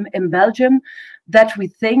curriculum in Belgium that we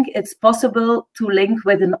think it's possible to link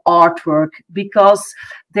with an artwork, because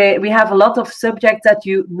we have a lot of subjects that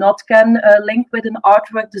you not can link with an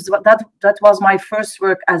artwork. That was my first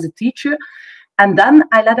work as a teacher. And then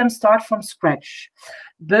I let them start from scratch.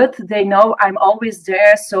 But they know I'm always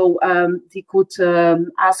there, so they could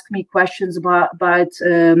ask me questions about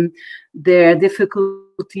their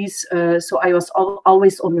difficulties. So I was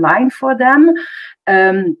always online for them.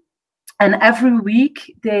 And every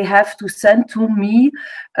week they have to send to me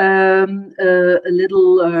a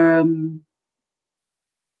little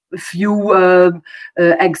few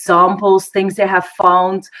examples, things they have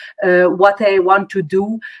found, what they want to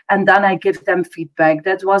do, and then I give them feedback.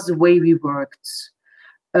 That was the way we worked.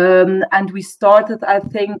 And we started, I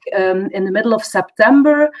think, in the middle of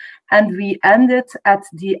September, and we ended at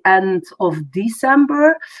the end of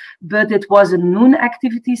December, but it was a noon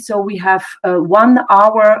activity, so we have 1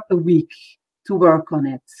 hour a week to work on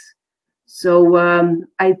it. So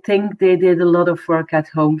I think they did a lot of work at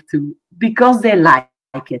home too, because they like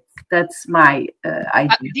it. That's my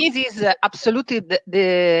idea. This is absolutely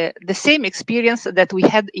the same experience that we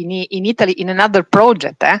had in Italy in another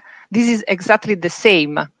project. This is exactly the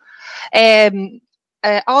same.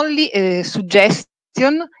 Only a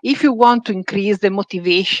suggestion: if you want to increase the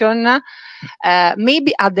motivation,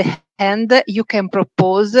 maybe at the end you can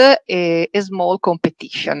propose a small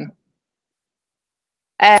competition.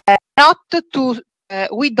 Not to.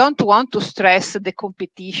 We don't want to stress the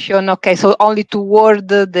competition. Okay, so only toward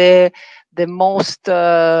the most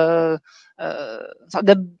all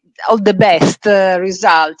the best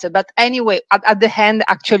results. But anyway, at the end,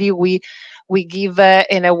 actually, we give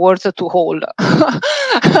an award to all.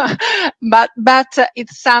 but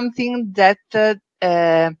it's something that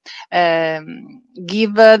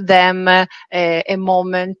give them a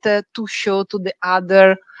moment to show to the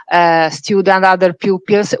other students, other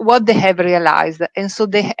pupils, what they have realized, and so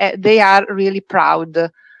they are really proud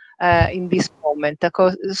in this moment.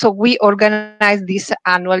 So we organize this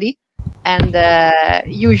annually, and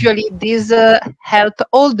usually this help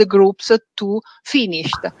all the groups to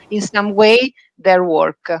finish in some way their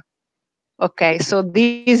work. Okay, so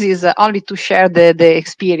this is only to share the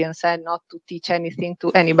experience and not to teach anything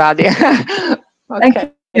to anybody. Okay. Thank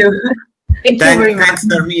you. Thanks,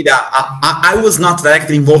 Darmida. I was not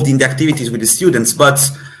directly involved in the activities with the students, but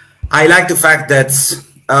I like the fact that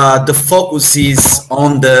the focus is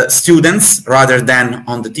on the students rather than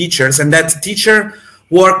on the teachers, and that teacher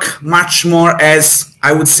work much more as,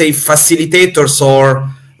 I would say, facilitators or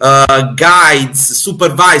guides,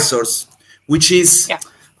 supervisors, which is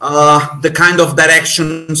the kind of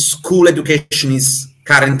direction school education is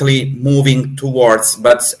currently moving towards.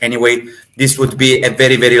 But anyway, this would be a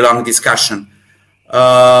very, very long discussion.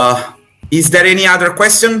 Is there any other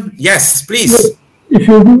question? Yes, please. If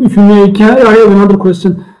you may, I have another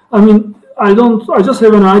question. I mean, I just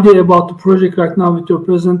have an idea about the project right now with your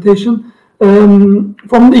presentation.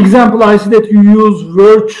 From the example, I see that you use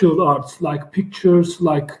virtual arts like pictures,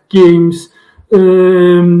 like games.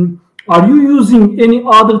 Are you using any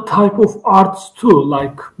other type of arts too,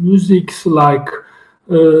 like music, like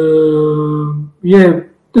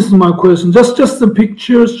this is my question. Just the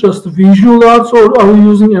pictures, just the visual arts, or are you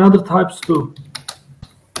using other types too?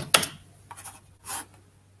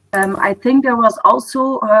 I think there was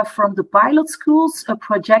also from the pilot schools a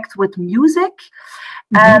project with music.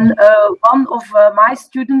 And one of my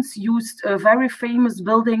students used a very famous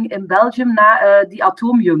building in Belgium, the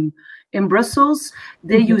Atomium in Brussels.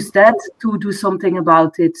 They used that to do something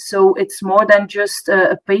about it. So it's more than just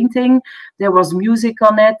a painting. There was music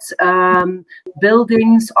on it,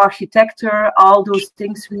 buildings, architecture, all those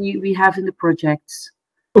things we have in the projects.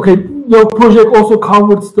 Okay, your project also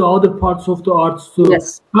covers the other parts of the arts too.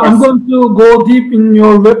 Yes. I'm going to go deep in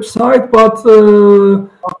your website, but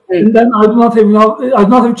and then I do not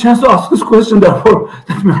have a chance to ask this question. Therefore,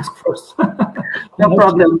 let me ask first. No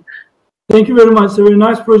problem. Thank you very much. It's a very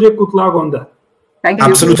nice project. Good luck on that. Thank you.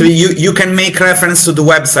 Absolutely. You can make reference to the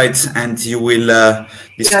website and you will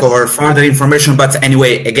discover further information. But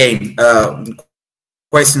anyway, again,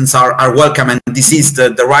 questions are welcome, and this is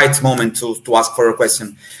the right moment to ask for a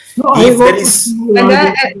question. No, if there is,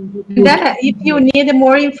 if you need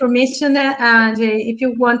more information and if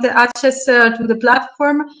you want access to the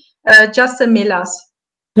platform, just mail us.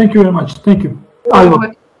 Thank you very much. Thank you.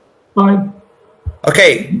 Bye.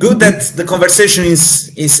 Okay, good that the conversation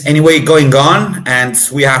is anyway going on, and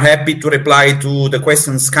we are happy to reply to the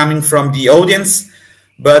questions coming from the audience.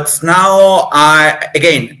 But now,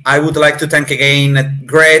 I would like to thank again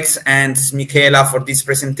Gret and Michaela for this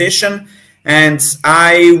presentation, and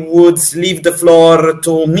I would leave the floor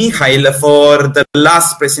to Michael for the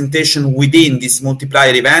last presentation within this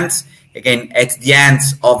multiplier event. Again, at the end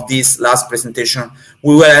of this last presentation,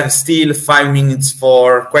 we will have still 5 minutes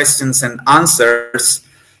for questions and answers.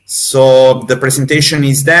 So the presentation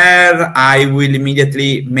is there. I will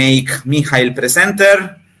immediately make Michael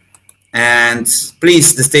presenter. And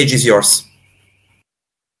please, the stage is yours.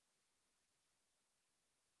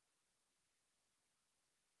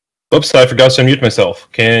 Oops, I forgot to unmute myself.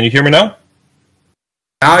 Can you hear me now?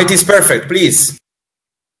 Now it is perfect, please.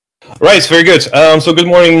 Right, very good. So good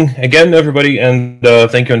morning again, everybody, and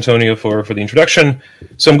thank you, Antonio, for the introduction.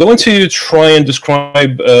 So I'm going to try and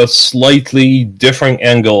describe a slightly different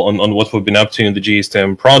angle on what we've been up to in the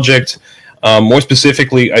GSTEM project. More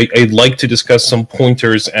specifically, I'd like to discuss some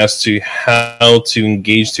pointers as to how to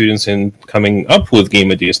engage students in coming up with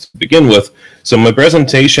game ideas to begin with. So my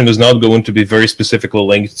presentation is not going to be very specifically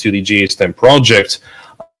linked to the GSTEM project.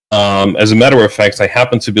 As a matter of fact, I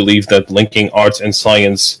happen to believe that linking arts and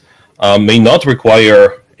science may not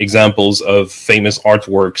require examples of famous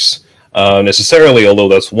artworks necessarily, although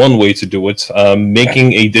that's one way to do it.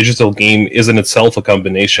 Making a digital game is in itself a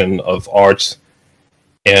combination of art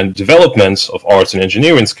and development of arts and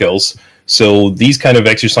engineering skills. So these kind of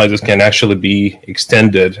exercises can actually be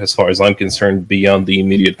extended, as far as I'm concerned, beyond the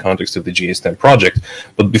immediate context of the GSTEM project.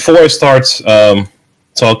 But before I start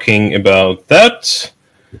talking about that,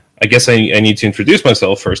 I guess I need to introduce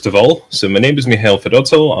myself first of all. So my name is Mihail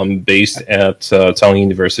Fedotov. I'm based at Tallinn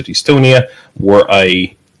University, Estonia, where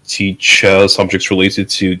I teach subjects related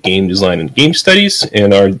to game design and game studies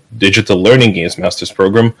in our digital learning games master's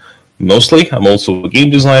program. Mostly, I'm also a game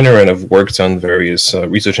designer, and I've worked on various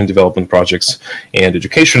research and development projects and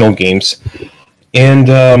educational games. And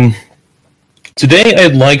today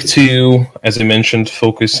I'd like to, as I mentioned,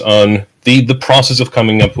 focus on the process of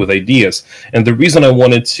coming up with ideas. And the reason I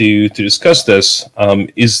wanted to discuss this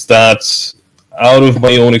is that out of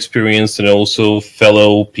my own experience and also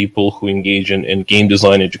fellow people who engage in game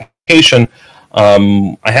design education,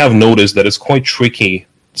 I have noticed that it's quite tricky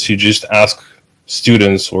to just ask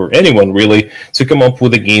students, or anyone really, to come up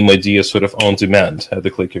with a game idea sort of on demand at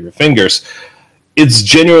the click of your fingers. It's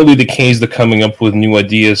generally the case that coming up with new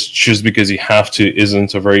ideas just because you have to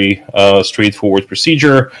isn't a very straightforward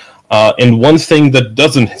procedure. And one thing that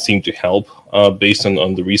doesn't seem to help, based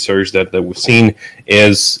on the research that we've seen,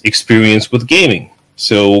 is experience with gaming.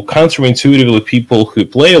 So counterintuitively, people who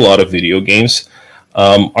play a lot of video games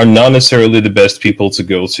are not necessarily the best people to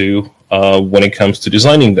go to when it comes to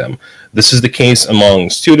designing them. This is the case among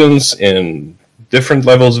students in different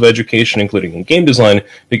levels of education, including in game design,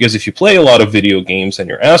 because if you play a lot of video games and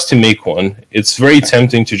you're asked to make one, it's very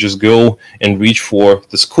tempting to just go and reach for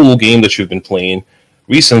this cool game that you've been playing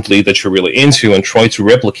recently that you're really into and try to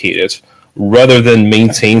replicate it, rather than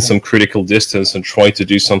maintain some critical distance and try to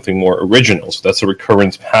do something more original. So that's a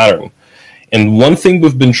recurrent pattern. And one thing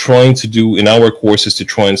we've been trying to do in our course is to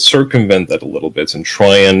try and circumvent that a little bit and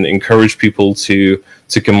try and encourage people to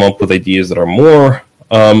come up with ideas that are more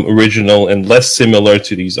original and less similar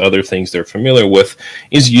to these other things they're familiar with,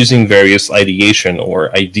 is using various ideation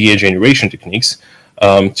or idea generation techniques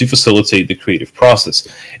to facilitate the creative process.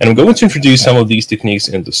 And I'm going to introduce some of these techniques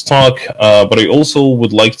in this talk, but I also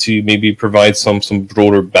would like to maybe provide some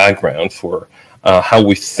broader background for how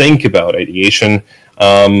we think about ideation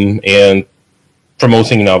and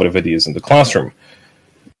promoting innovative ideas in the classroom.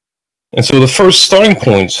 And so the first starting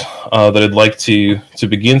point that I'd like to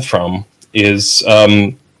begin from is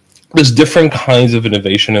there's different kinds of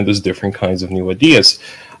innovation and there's different kinds of new ideas.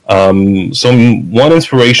 So one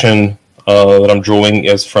inspiration that I'm drawing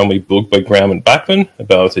is from a book by Graham and Bachman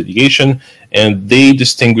about ideation, and they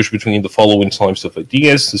distinguish between the following types of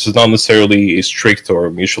ideas. This is not necessarily a strict or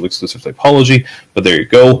mutually exclusive typology, but there you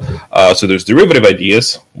go. So there's derivative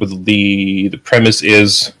ideas, with the premise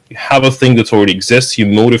is you have a thing that already exists, you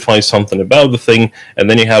modify something about the thing, and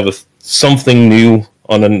then you have something new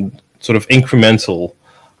on a sort of incremental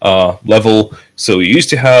level. So you used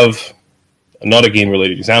to have, not a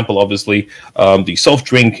game-related example, obviously, the soft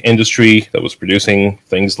drink industry that was producing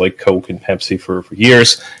things like Coke and Pepsi for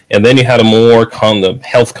years, and then you had a more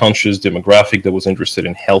health-conscious demographic that was interested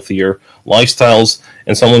in healthier lifestyles,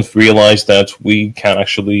 and someone realized that we can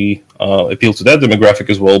actually appeal to that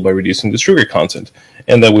demographic as well by reducing the sugar content,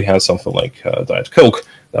 and then we had something like Diet Coke.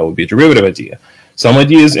 That would be a derivative idea. Some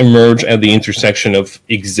ideas emerge at the intersection of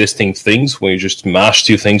existing things, where you just mash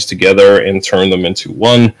two things together and turn them into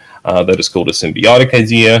one. That is called a symbiotic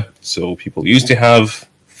idea. So people used to have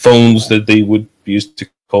phones that they would use to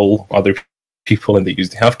call other people, and they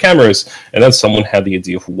used to have cameras. And then someone had the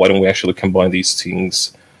idea of, why don't we actually combine these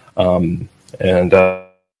things into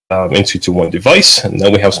one device? And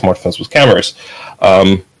then we have smartphones with cameras.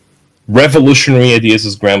 Revolutionary ideas,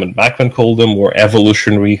 as Graham and Bachman called them, or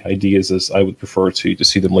evolutionary ideas, as I would prefer to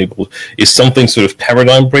see them labeled, is something sort of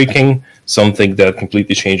paradigm breaking, something that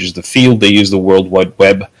completely changes the field. They use the World Wide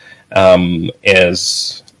Web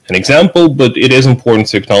as an example, but it is important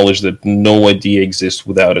to acknowledge that no idea exists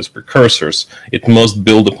without its precursors. It must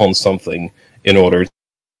build upon something in order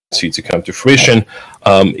to come to fruition.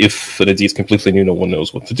 If an idea is completely new, no one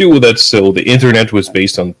knows what to do with it. So the internet was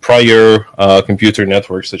based on prior computer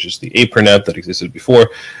networks, such as the ARPANET that existed before.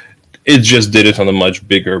 It just did it on a much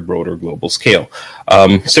bigger, broader global scale.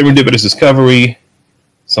 Serendipitous discovery,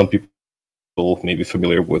 some people may be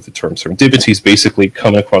familiar with the term serendipity, is basically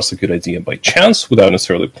coming across a good idea by chance without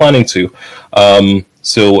necessarily planning to.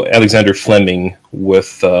 So Alexander Fleming,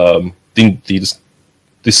 with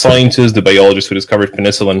the scientist, the biologist who discovered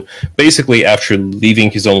penicillin, basically after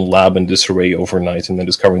leaving his own lab in disarray overnight and then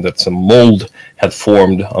discovering that some mold had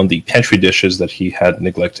formed on the petri dishes that he had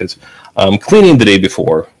neglected cleaning the day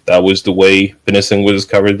before. That was the way penicillin was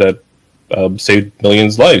discovered, that saved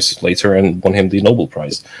millions of lives later and won him the Nobel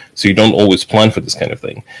Prize. So you don't always plan for this kind of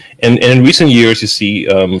thing. And in recent years, you see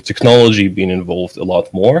technology being involved a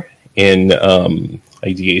lot more in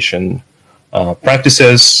ideation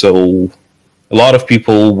practices. So a lot of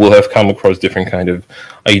people will have come across different kind of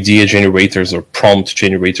idea generators or prompt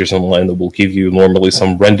generators online that will give you normally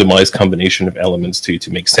some randomized combination of elements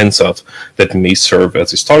to make sense of that may serve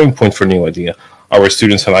as a starting point for a new idea. Our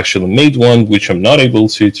students have actually made one, which I'm not able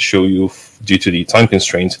to show you due to the time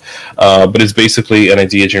constraints, but it's basically an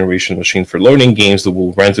idea generation machine for learning games that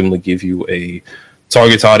will randomly give you a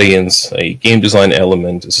target audience, a game design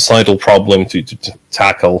element, a societal problem to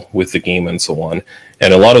tackle with the game, and so on.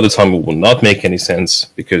 And a lot of the time it will not make any sense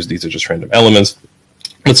because these are just random elements,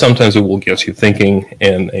 but sometimes it will get you thinking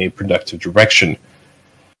in a productive direction.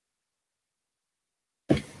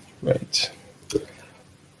 Right.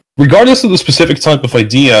 Regardless of the specific type of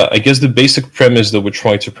idea, I guess the basic premise that we're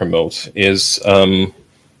trying to promote is in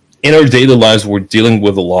our daily lives, we're dealing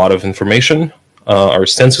with a lot of information. Our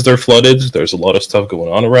senses are flooded. There's a lot of stuff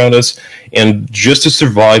going on around us. And just to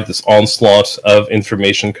survive this onslaught of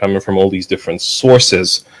information coming from all these different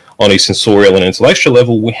sources on a sensorial and intellectual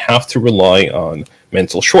level, we have to rely on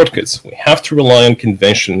mental shortcuts. We have to rely on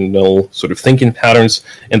conventional sort of thinking patterns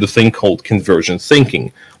and the thing called convergent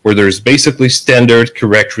thinking, where there's basically standard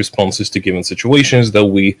correct responses to given situations that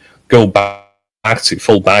we go back to,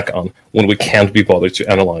 fall back on when we can't be bothered to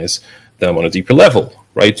analyze them on a deeper level.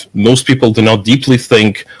 Right? Most people do not deeply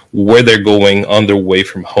think where they're going on their way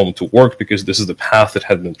from home to work because this is the path that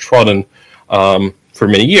had been trodden for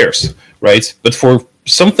many years, right? But for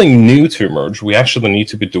something new to emerge, we actually need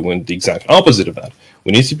to be doing the exact opposite of that.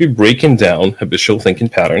 We need to be breaking down habitual thinking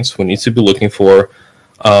patterns. We need to be looking for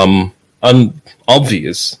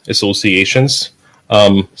obvious associations.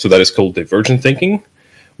 So that is called divergent thinking.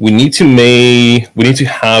 We may need to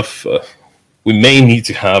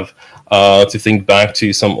have to think back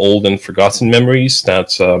to some old and forgotten memories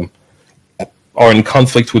that are in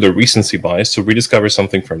conflict with a recency bias, to rediscover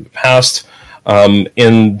something from the past.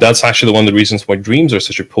 And that's actually one of the reasons why dreams are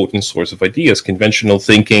such a potent source of ideas. Conventional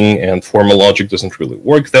thinking and formal logic doesn't really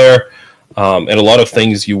work there. And a lot of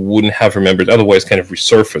things you wouldn't have remembered otherwise kind of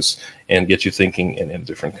resurface and get you thinking in a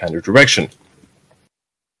different kind of direction.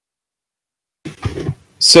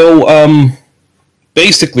 So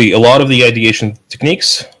basically, a lot of the ideation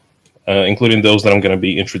techniques, including those that I'm going to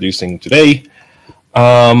be introducing today,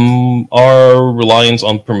 are reliant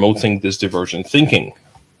on promoting this divergent thinking.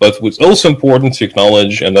 But what's also important to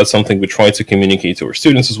acknowledge, and that's something we try to communicate to our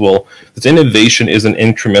students as well, that innovation is an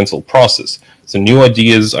incremental process. So new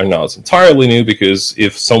ideas are not entirely new, because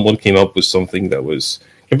if someone came up with something that was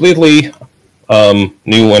completely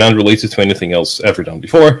new and unrelated to anything else ever done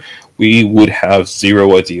before, we would have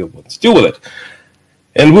zero idea what to do with it.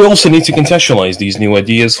 And we also need to contextualize these new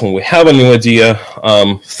ideas. When we have a new idea,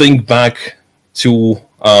 think back to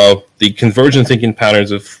the convergent thinking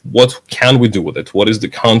patterns of what can we do with it? What is the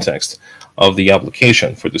context of the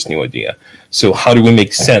application for this new idea? So how do we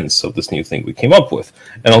make sense of this new thing we came up with?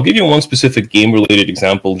 And I'll give you one specific game-related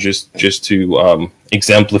example just to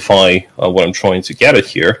exemplify what I'm trying to get at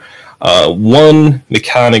here. One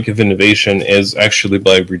mechanic of innovation is actually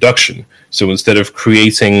by reduction. So instead of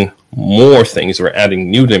creating more things or adding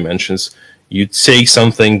new dimensions, you take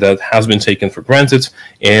something that has been taken for granted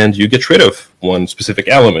and you get rid of one specific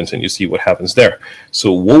element and you see what happens there.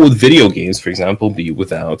 So what would video games, for example, be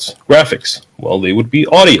without graphics? Well, they would be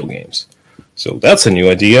audio games. So that's a new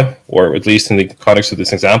idea, or at least in the context of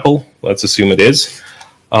this example, let's assume it is.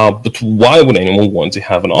 But why would anyone want to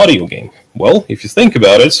have an audio game? Well, if you think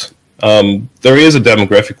about it, there is a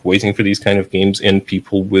demographic waiting for these kind of games in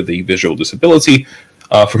people with a visual disability,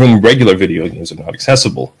 for whom regular video games are not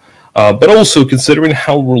accessible. But also, considering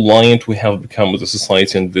how reliant we have become as a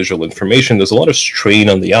society on visual information, there's a lot of strain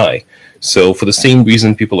on the eye. So for the same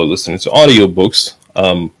reason people are listening to audiobooks,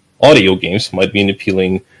 audio games might be an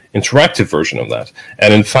appealing interactive version of that.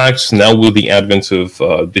 And in fact, now with the advent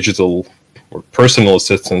of digital or personal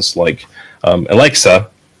assistants like Alexa,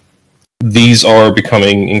 these are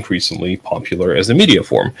becoming increasingly popular as a media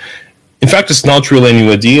form. In fact, it's not really a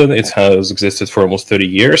new idea. It has existed for almost 30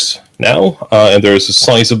 years now, and there is a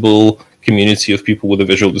sizable community of people with a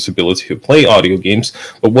visual disability who play audio games.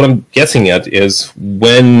 But what I'm getting at is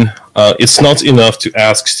when it's not enough to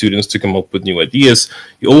ask students to come up with new ideas,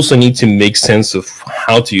 you also need to make sense of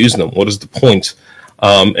how to use them. What is the point?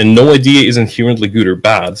 And no idea is inherently good or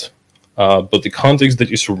bad, but the context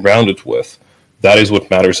that you surround it with, that is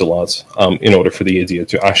what matters a lot in order for the idea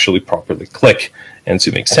to actually properly click and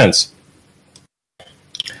to make sense.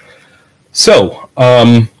 So,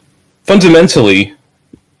 fundamentally,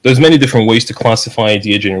 there's many different ways to classify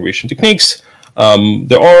idea generation techniques.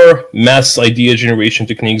 There are mass idea generation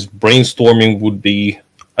techniques. Brainstorming would be,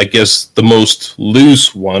 I guess, the most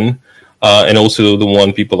loose one, and also the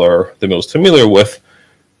one people are the most familiar with.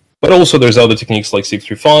 But also there's other techniques like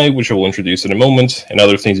 635, which I will introduce in a moment, and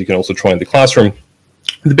other things you can also try in the classroom.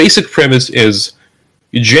 The basic premise is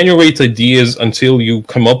you generate ideas until you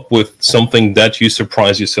come up with something that you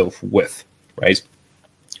surprise yourself with, right?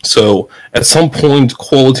 So at some point,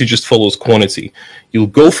 quality just follows quantity. You'll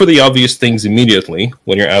go for the obvious things immediately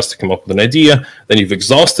when you're asked to come up with an idea, then you've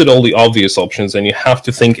exhausted all the obvious options and you have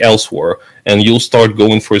to think elsewhere, and you'll start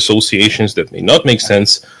going for associations that may not make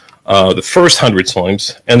sense the first 100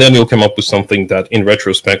 times, and then you'll come up with something that in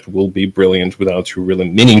retrospect will be brilliant without you really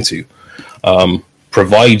meaning to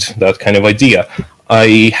provide that kind of idea.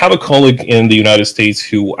 I have a colleague in the United States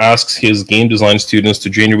who asks his game design students to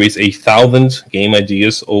generate 1,000 game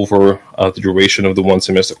ideas over the duration of the one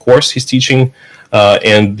semester course he's teaching.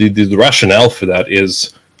 And the rationale for that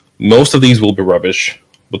is most of these will be rubbish,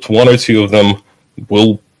 but one or two of them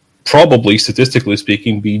will probably, statistically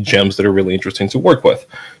speaking, be gems that are really interesting to work with.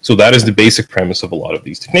 So that is the basic premise of a lot of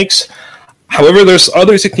these techniques. However, there's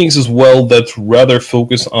other techniques as well that rather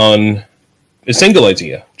focus on a single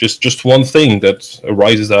idea, just one thing that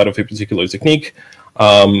arises out of a particular technique.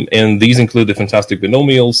 And these include the fantastic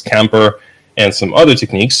binomials, Camper, and some other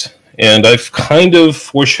techniques. And I've kind of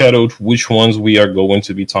foreshadowed which ones we are going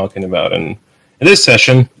to be talking about in this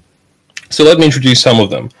session. So let me introduce some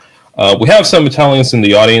of them. We have some Italians in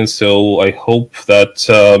the audience, so I hope that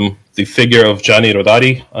the figure of Gianni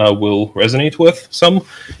Rodari will resonate with some.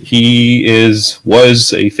 He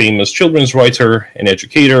was a famous children's writer and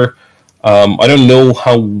educator. I don't know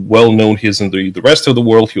how well known he is in the rest of the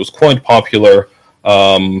world. He was quite popular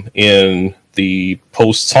in the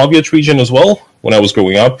post-Soviet region as well when I was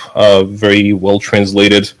growing up. Very well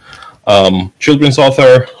translated children's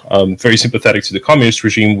author, very sympathetic to the communist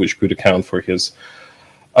regime, which could account for his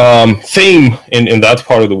fame in that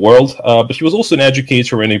part of the world. But he was also an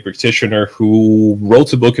educator and a practitioner who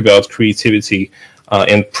wrote a book about creativity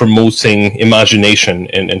and promoting imagination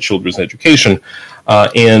in children's education.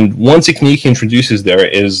 And one technique he introduces there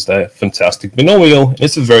is the fantastic binomial.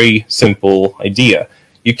 It's a very simple idea.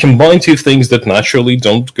 You combine two things that naturally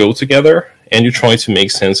don't go together, and you try to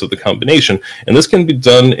make sense of the combination. And this can be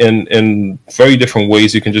done in very different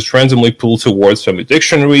ways. You can just randomly pull towards from a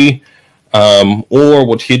dictionary, or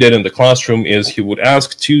what he did in the classroom is he would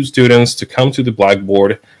ask two students to come to the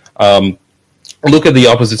blackboard, look at the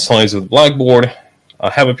opposite sides of the blackboard,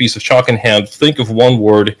 have a piece of chalk in hand, think of one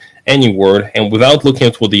word, any word, and without looking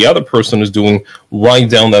at what the other person is doing, write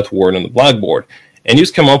down that word on the blackboard. And you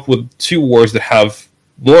just come up with two words that have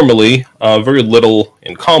normally very little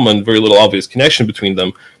in common, very little obvious connection between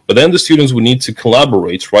them, but then the students would need to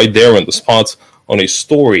collaborate right there on the spot on a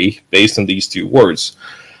story based on these two words.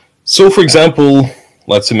 So, for example,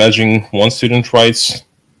 let's imagine one student writes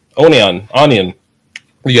onion,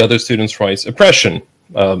 the other student writes oppression.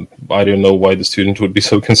 I don't know why the student would be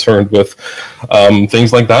so concerned with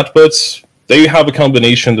things like that, but there you have a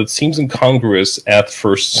combination that seems incongruous at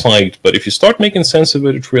first sight, but if you start making sense of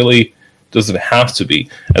it, it really doesn't have to be.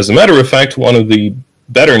 As a matter of fact, one of the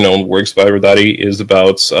better known works by Rodari is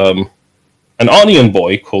about an onion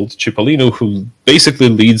boy called Cipollino who basically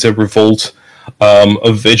leads a revolt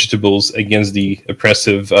of vegetables against the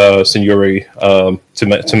oppressive Signore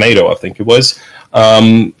Tomato, I think it was.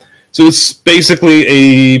 So it's basically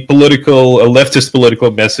a leftist political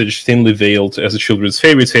message, thinly veiled as a children's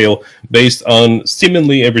fairy tale, based on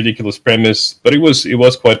seemingly a ridiculous premise, but it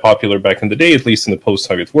was quite popular back in the day, at least in the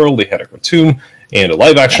post-Soviet world. They had a cartoon and a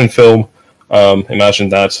live-action film. Imagine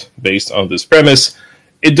that based on this premise.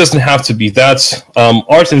 It doesn't have to be that.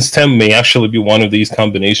 Art and STEM may actually be one of these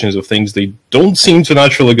combinations of things. They don't seem to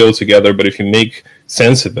naturally go together, but if you make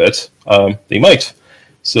sense of it, they might.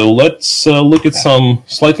 So let's look at some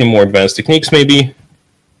slightly more advanced techniques, maybe.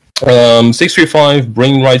 635,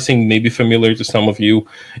 brainwriting, may be familiar to some of you.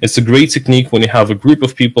 It's a great technique when you have a group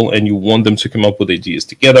of people and you want them to come up with ideas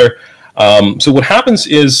together. So what happens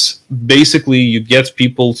is basically you get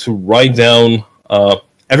people to write down,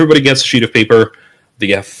 everybody gets a sheet of paper. They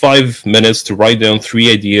have 5 minutes to write down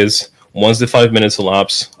 3 ideas. Once the 5 minutes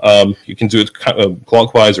elapse, you can do it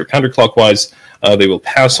clockwise or counterclockwise. They will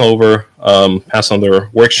pass on their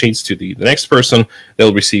worksheets to the next person.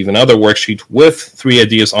 They'll receive another worksheet with 3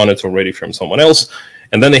 ideas on it already from someone else.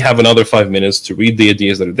 And then they have another 5 minutes to read the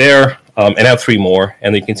ideas that are there and add 3 more.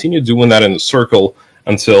 And they continue doing that in a circle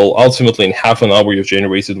until ultimately in half an hour you've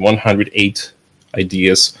generated 108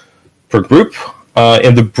 ideas per group.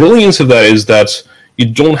 And the brilliance of that is that you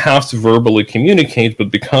don't have to verbally communicate, but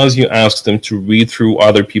because you ask them to read through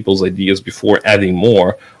other people's ideas before adding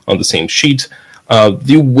more on the same sheet,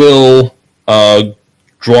 they will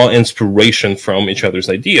draw inspiration from each other's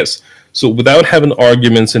ideas. So without having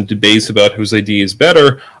arguments and debates about whose idea is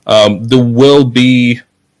better, there will be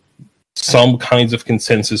some kinds of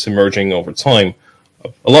consensus emerging over time,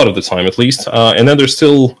 a lot of the time at least, and then there's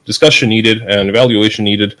still discussion needed and evaluation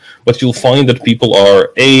needed, but you'll find that people are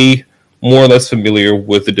more or less familiar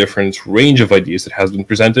with the different range of ideas that has been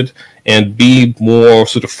presented, and be more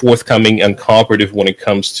sort of forthcoming and cooperative when it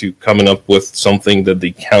comes to coming up with something that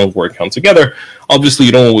they can work on together. Obviously,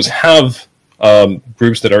 you don't always have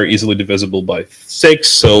groups that are easily divisible by 6,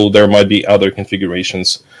 so there might be other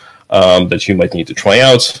configurations that you might need to try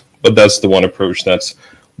out, but that's the one approach that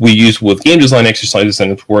we use with game design exercises,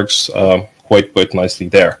 and it works quite nicely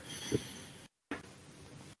there.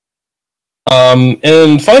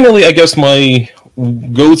 And finally, I guess my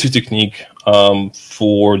go-to technique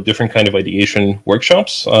for different kind of ideation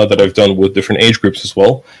workshops that I've done with different age groups as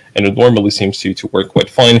well, and it normally seems to work quite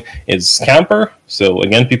fine, is Scamper. So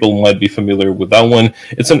again, people might be familiar with that one.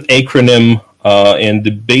 It's an acronym, and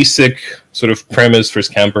the basic sort of premise for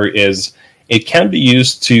Scamper is it can be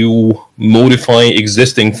used to modify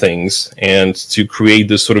existing things and to create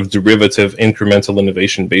this sort of derivative incremental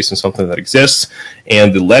innovation based on something that exists.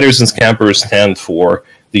 And the letters in Scamper stand for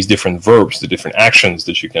these different verbs, the different actions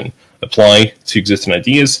that you can apply to existing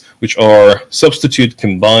ideas, which are substitute,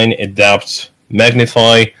 combine, adapt,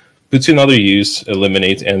 magnify, put to another use,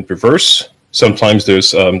 eliminate, and reverse. Sometimes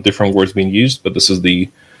there's different words being used, but this is the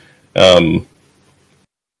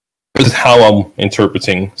this is how I'm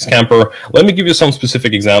interpreting Scamper. Let me give you some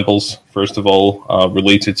specific examples, first of all,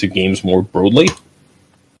 related to games more broadly.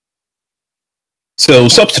 So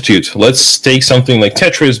substitute, let's take something like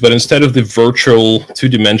Tetris, but instead of the virtual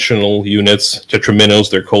two-dimensional units, Tetraminos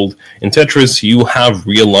they're called, in Tetris you have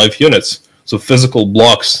real-life units. So physical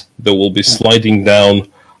blocks that will be sliding down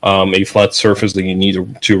a flat surface that you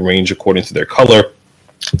need to arrange according to their color.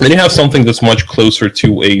 Then you have something that's much closer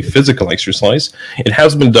to a physical exercise. It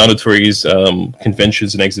has been done at various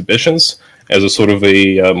conventions and exhibitions as a sort of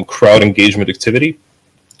a crowd engagement activity.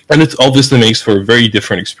 And it obviously makes for a very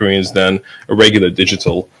different experience than a regular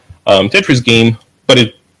digital Tetris game, but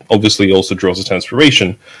it obviously also draws its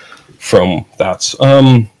inspiration from that.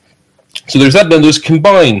 So there's that, then there's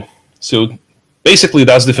Combine. So basically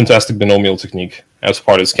that's the fantastic binomial technique as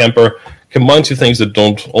part of Scamper. Combine two things that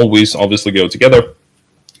don't always obviously go together.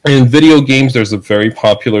 In video games, there's a very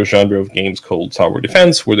popular genre of games called tower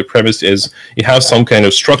defense, where the premise is you have some kind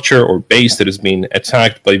of structure or base that is being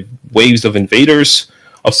attacked by waves of invaders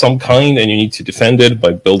of some kind, and you need to defend it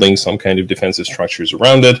by building some kind of defensive structures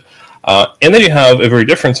around it. And then you have a very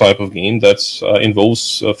different type of game that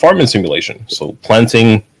involves farming simulation, so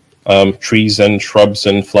planting trees and shrubs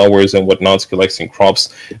and flowers and whatnot, collecting crops,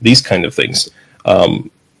 these kind of things.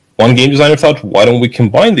 One game designer thought, why don't we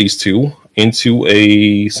combine these two into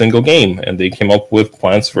a single game? And they came up with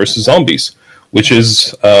Plants vs. Zombies, which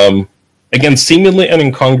is, again, seemingly an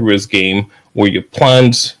incongruous game where you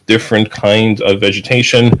plant different kind of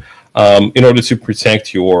vegetation in order to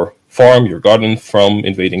protect your farm, your garden, from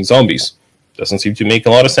invading zombies. Doesn't seem to make a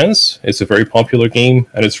lot of sense. It's a very popular game,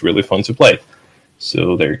 and it's really fun to play.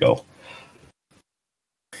 So there you go.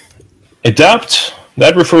 Adapt.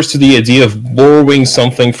 That refers to the idea of borrowing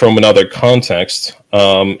something from another context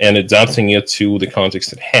and adapting it to the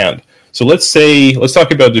context at hand. So let's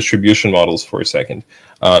talk about distribution models for a second.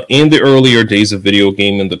 In the earlier days of video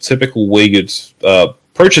gaming, the typical way you'd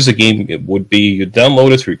purchase a game would be you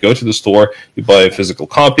download it, or you go to the store, you buy a physical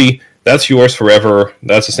copy, that's yours forever,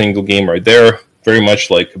 that's a single game right there, very much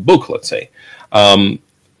like a book, let's say.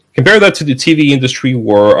 Compare that to the TV industry,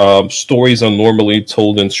 where stories are normally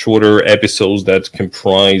told in shorter episodes that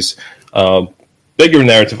comprise bigger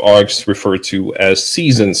narrative arcs referred to as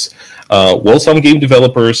seasons. Well, some game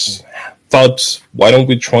developers thought, why don't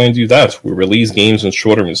we try and do that? We release games in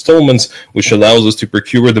shorter installments, which allows us to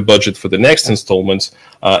procure the budget for the next installment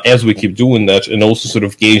as we keep doing that, and also sort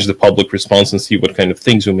of gauge the public response and see what kind of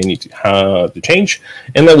things we may need to change.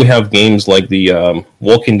 And then we have games like the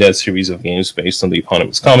Walking Dead series of games based on the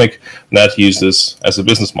eponymous comic that use this as a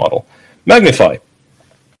business model. Magnify.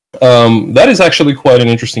 That is actually quite an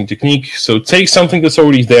interesting technique. So take something that's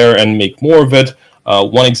already there and make more of it.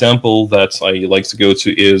 One example that I like to go to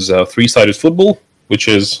is three-sided football, which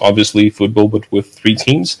is obviously football but with 3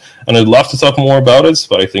 teams. And I'd love to talk more about it,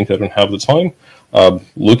 but I think I don't have the time.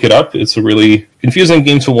 Look it up. It's a really confusing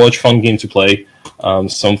game to watch, fun game to play.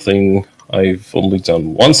 Something I've only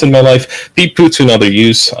done once in my life. Be put to another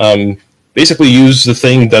use. Basically use the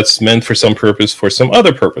thing that's meant for some purpose for some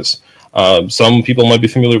other purpose. Some people might be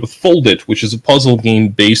familiar with Foldit, which is a puzzle game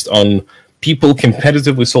based on people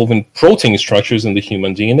competitively solving protein structures in the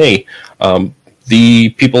human DNA. The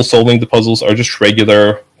people solving the puzzles are just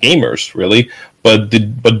regular gamers, really, but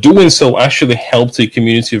doing so actually helped a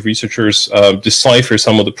community of researchers decipher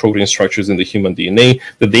some of the protein structures in the human DNA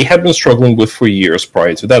that they had been struggling with for years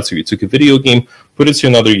prior to that. So you took a video game, put it to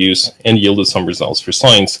another use, and yielded some results for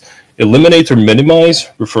science. Eliminate or minimize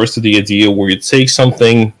refers to the idea where you take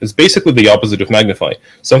something that's basically the opposite of magnify.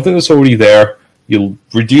 Something that's already there, you'll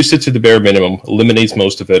reduce it to the bare minimum, eliminates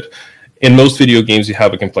most of it. In most video games, you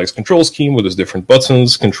have a complex control scheme where there's different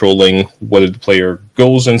buttons controlling whether the player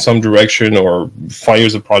goes in some direction or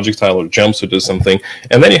fires a projectile or jumps or does something.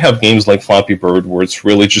 And then you have games like Flappy Bird where it's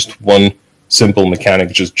really just one simple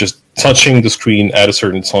mechanic, just touching the screen at a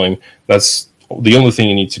certain time. That's the only thing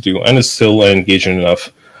you need to do, and it's still engaging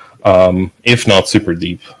enough. If not super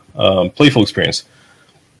deep, playful experience.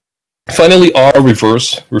 Finally, R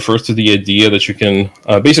reverse refers to the idea that you can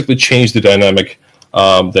basically change the dynamic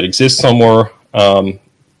that exists somewhere,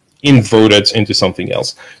 invert it into something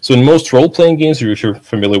else. So in most role-playing games, if you're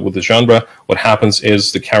familiar with the genre, what happens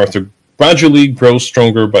is the character gradually grows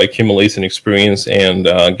stronger by accumulating experience and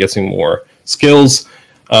getting more skills.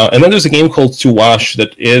 And then there's a game called Tuwash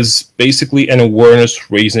that is basically an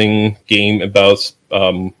awareness-raising game about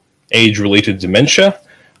age-related dementia.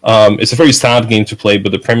 It's a very sad game to play,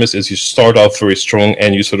 but the premise is you start off very strong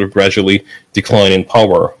and you sort of gradually decline in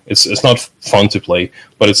power. It's not fun to play,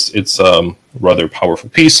 but it's rather powerful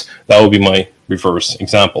piece. That would be my reverse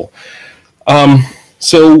example.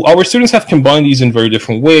 So our students have combined these in very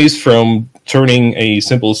different ways, from turning a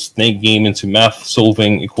simple snake game into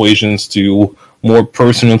math-solving equations to more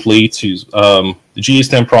pertinently to the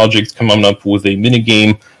GSTEM project coming up with a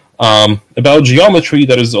mini-game about geometry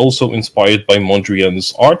that is also inspired by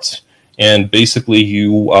Mondrian's art. And basically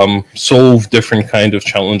you solve different kind of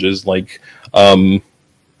challenges like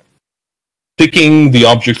picking the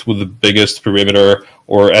object with the biggest perimeter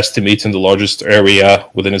or estimating the largest area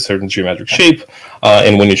within a certain geometric shape.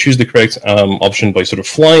 And when you choose the correct option by sort of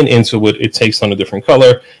flying into it, it takes on a different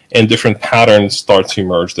color and different patterns start to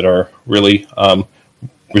emerge that are really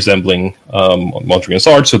resembling Mondrian's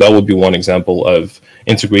art. So that would be one example of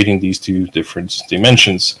integrating these two different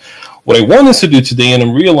dimensions. What I wanted to do today, and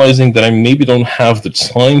I'm realizing that I maybe don't have the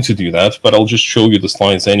time to do that, but I'll just show you the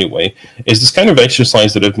slides anyway, is this kind of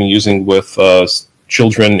exercise that I've been using with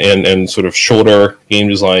children in sort of shorter game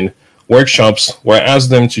design workshops, where I ask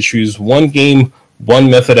them to choose one game, one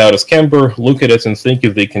method out of Scamper, look at it and think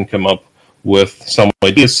if they can come up with some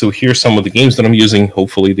ideas. So here's some of the games that I'm using.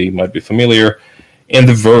 Hopefully they might be familiar. And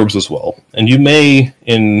the verbs as well. And you may,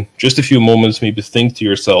 in just a few moments, maybe think to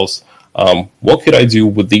yourselves, what could I do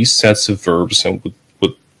with these sets of verbs and with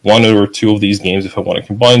one or two of these games if I want to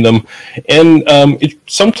combine them? And it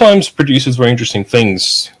sometimes produces very interesting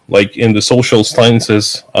things. Like in the social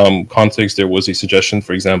sciences context, there was a suggestion,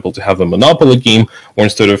 for example, to have a Monopoly game where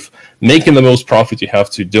instead of making the most profit, you have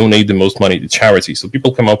to donate the most money to charity. So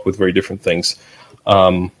people come up with very different things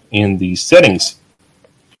in these settings.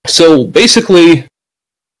 So basically,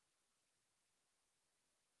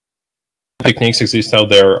 techniques exist out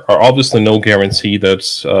there are obviously no guarantee that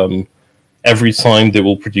every time they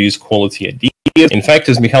will produce quality ideas. In fact,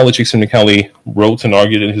 as Mihaly Csikszentmihalyi wrote and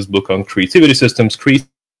argued in his book on creativity systems,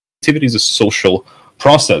 creativity is a social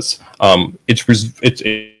process. It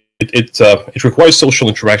requires social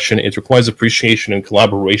interaction, it requires appreciation and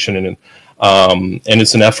collaboration, and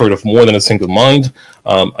it's an effort of more than a single mind.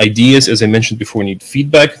 Ideas, as I mentioned before, need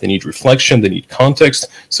feedback, they need reflection, they need context.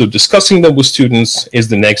 So discussing them with students is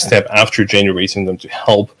the next step after generating them to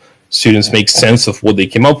help students make sense of what they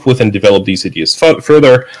came up with and develop these ideas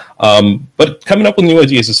further. But coming up with new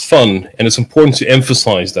ideas is fun, and it's important to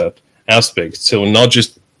emphasize that aspect. So not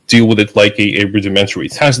just deal with it like a rudimentary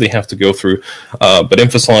task they have to go through, but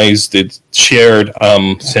emphasize the shared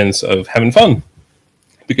sense of having fun.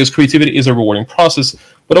 Because creativity is a rewarding process,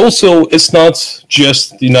 but also it's not just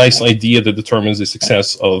the nice idea that determines the success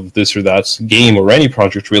of this or that game or any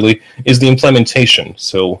project, really, is the implementation.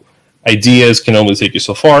 So ideas can only take you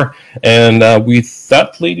so far. And with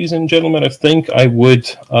that, ladies and gentlemen, I think I would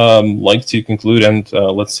like to conclude, and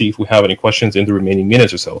let's see if we have any questions in the remaining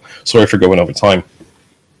minutes or so. Sorry for going over time.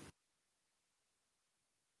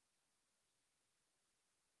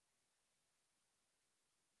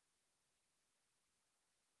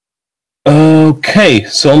 Okay,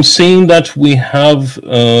 so I'm seeing that we have...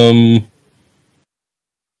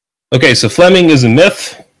 Okay, so Fleming is a myth.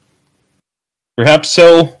 Perhaps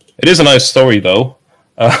so. It is a nice story, though.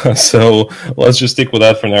 So let's just stick with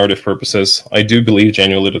that for narrative purposes. I do believe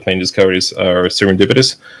genuinely that main discoveries are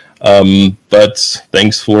serendipitous. But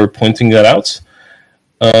thanks for pointing that out.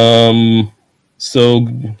 So,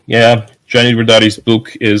 yeah, Gianni Rodati's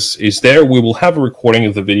book is there. We will have a recording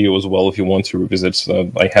of the video as well if you want to revisit.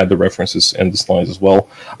 I had the references and the slides as well.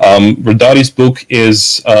 Rodati's book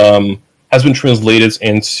is has been translated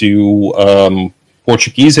into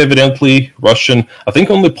Portuguese, evidently, Russian, I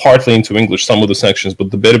think only partly into English, some of the sections,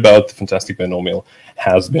 but the bit about the Fantastic Binomial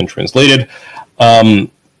has been translated.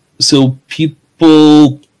 So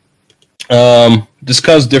people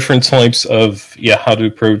discuss different types of how to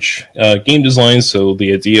approach game design. So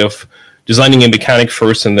the idea of designing a mechanic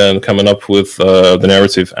first and then coming up with the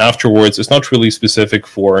narrative afterwards is not really specific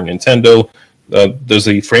for Nintendo. There's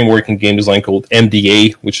a framework in game design called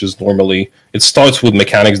MDA, which is normally, it starts with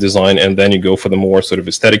mechanics design and then you go for the more sort of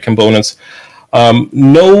aesthetic components.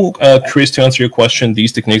 No, Chris, to answer your question,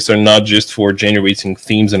 these techniques are not just for generating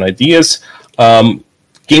themes and ideas.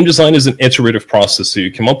 Game design is an iterative process. So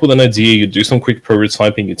you come up with an idea, you do some quick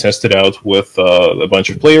prototyping, you test it out with a bunch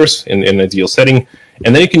of players in an ideal setting,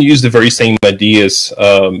 and then you can use the very same ideas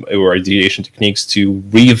or ideation techniques to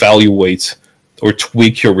reevaluate or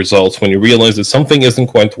tweak your results when you realize that something isn't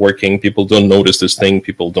quite working, people don't notice this thing,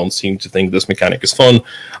 people don't seem to think this mechanic is fun.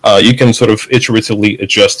 You can sort of iteratively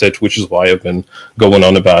adjust it, which is why I've been going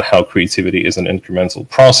on about how creativity is an incremental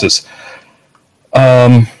process.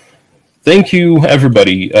 Thank you,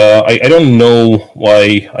 everybody. I don't know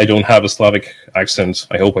why I don't have a Slavic accent.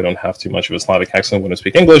 I hope I don't have too much of a Slavic accent when I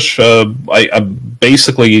speak English. I'm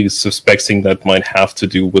basically suspecting that might have to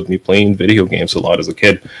do with me playing video games a lot as a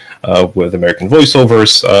kid with American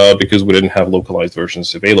voiceovers because we didn't have localized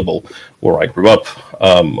versions available where I grew up,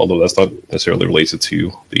 although that's not necessarily related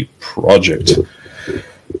to the project.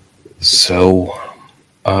 So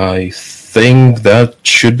I think that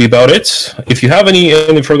should be about it. If you have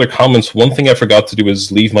any further comments, one thing I forgot to do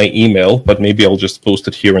is leave my email, but maybe I'll just post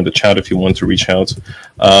it here in the chat if you want to reach out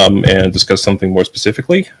and discuss something more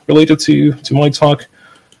specifically related to my talk.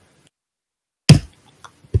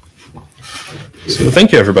 So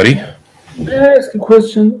thank you, everybody. May I ask a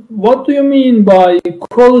question? What do you mean by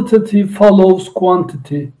qualitative follows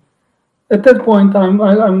quantity? At that point, I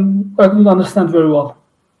didn't understand very well.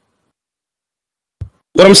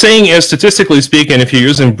 What I'm saying is, statistically speaking, if you're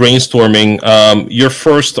using brainstorming, your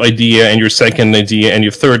first idea and your second idea and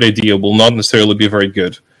your third idea will not necessarily be very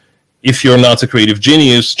good. If you're not a creative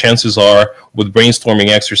genius, chances are, with brainstorming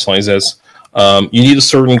exercises, you need a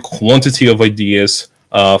certain quantity of ideas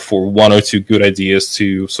for one or two good ideas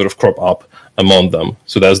to sort of crop up among them.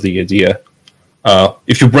 So that's the idea.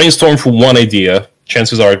 If you brainstorm for one idea,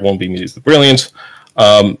 chances are it won't be immediately brilliant.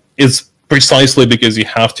 It's precisely because you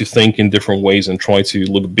have to think in different ways and try to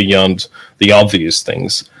look beyond the obvious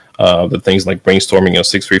things, that things like brainstorming and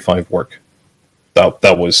 635 work.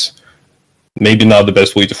 That was maybe not the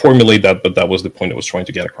best way to formulate that, but that was the point I was trying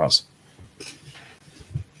to get across.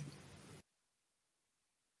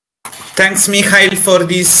 Thanks, Mikhail, for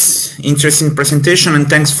this interesting presentation, and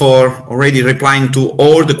thanks for already replying to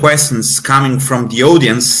all the questions coming from the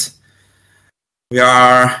audience. We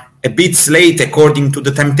are a bit late according to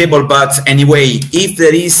the timetable, but anyway, if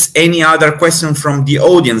there is any other question from the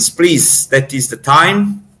audience, please, that is the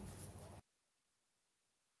time.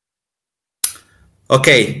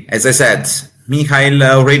 Okay, as I said, Mikhail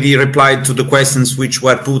already replied to the questions which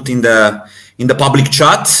were put in the public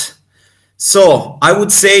chat. So I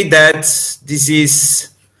would say that this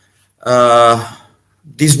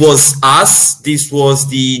was us. This was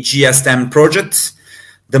the GSTEM project.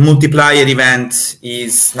 The multiplier event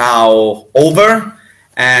is now over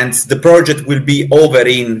and the project will be over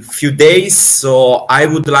in a few days. So I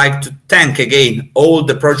would like to thank again all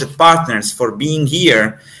the project partners for being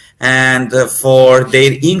here and for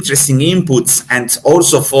their interesting inputs, and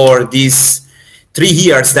also for this 3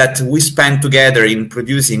 years that we spent together in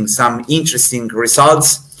producing some interesting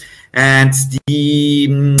results. And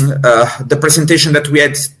the presentation that we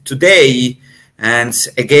had today, and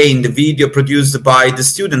again the video produced by the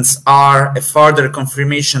students, are a further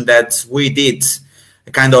confirmation that we did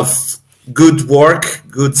a kind of good work,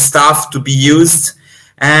 good stuff to be used.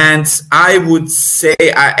 And I would say,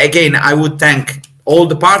 again, I would thank all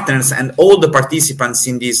the partners and all the participants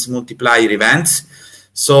in this multiplier event.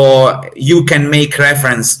 So you can make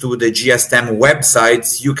reference to the GSTEM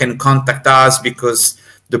website. You can contact us because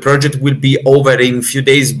the project will be over in a few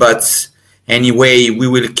days, but anyway, we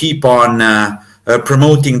will keep on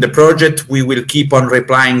promoting the project. We will keep on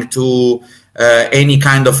replying to any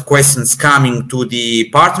kind of questions coming to the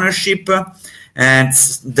partnership, and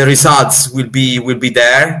the results will be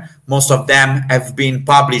there. Most of them have been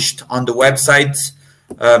published on the website.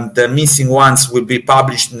 The missing ones will be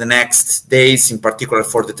published in the next days, in particular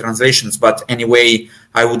for the translations. But anyway,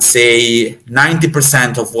 I would say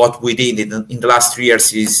 90% of what we did in the last 3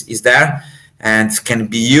 years is there and can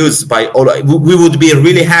be used by all. We would be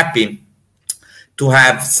really happy to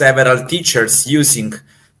have several teachers using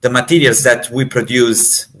the materials that we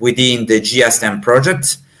produced within the GSTEM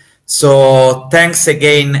project. So thanks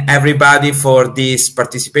again, everybody, for this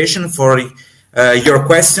participation, for your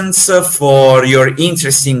questions, for your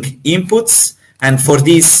interesting inputs, and for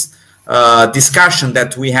this discussion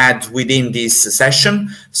that we had within this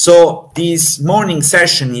session. So this morning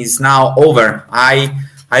session is now over.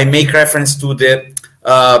 I make reference to the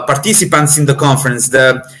participants in the conference.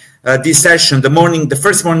 This session, the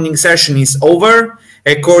first morning session is over.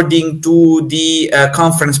 According to the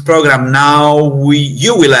conference program, now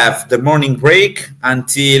you will have the morning break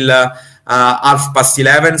until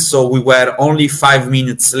 11:30. So we were only 5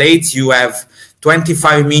 minutes late. You have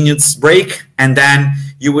 25 minutes break, and then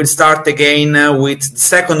you will start again with the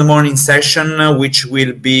second morning session, which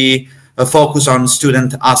will be a focus on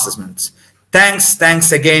student assessment.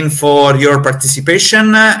 Thanks again for your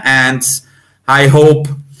participation, and I hope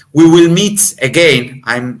we will meet again.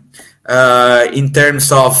 In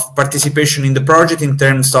terms of participation in the project, in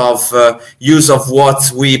terms of use of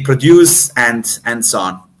what we produce, and so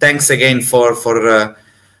on. Thanks again for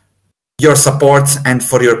your support and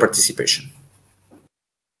for your participation.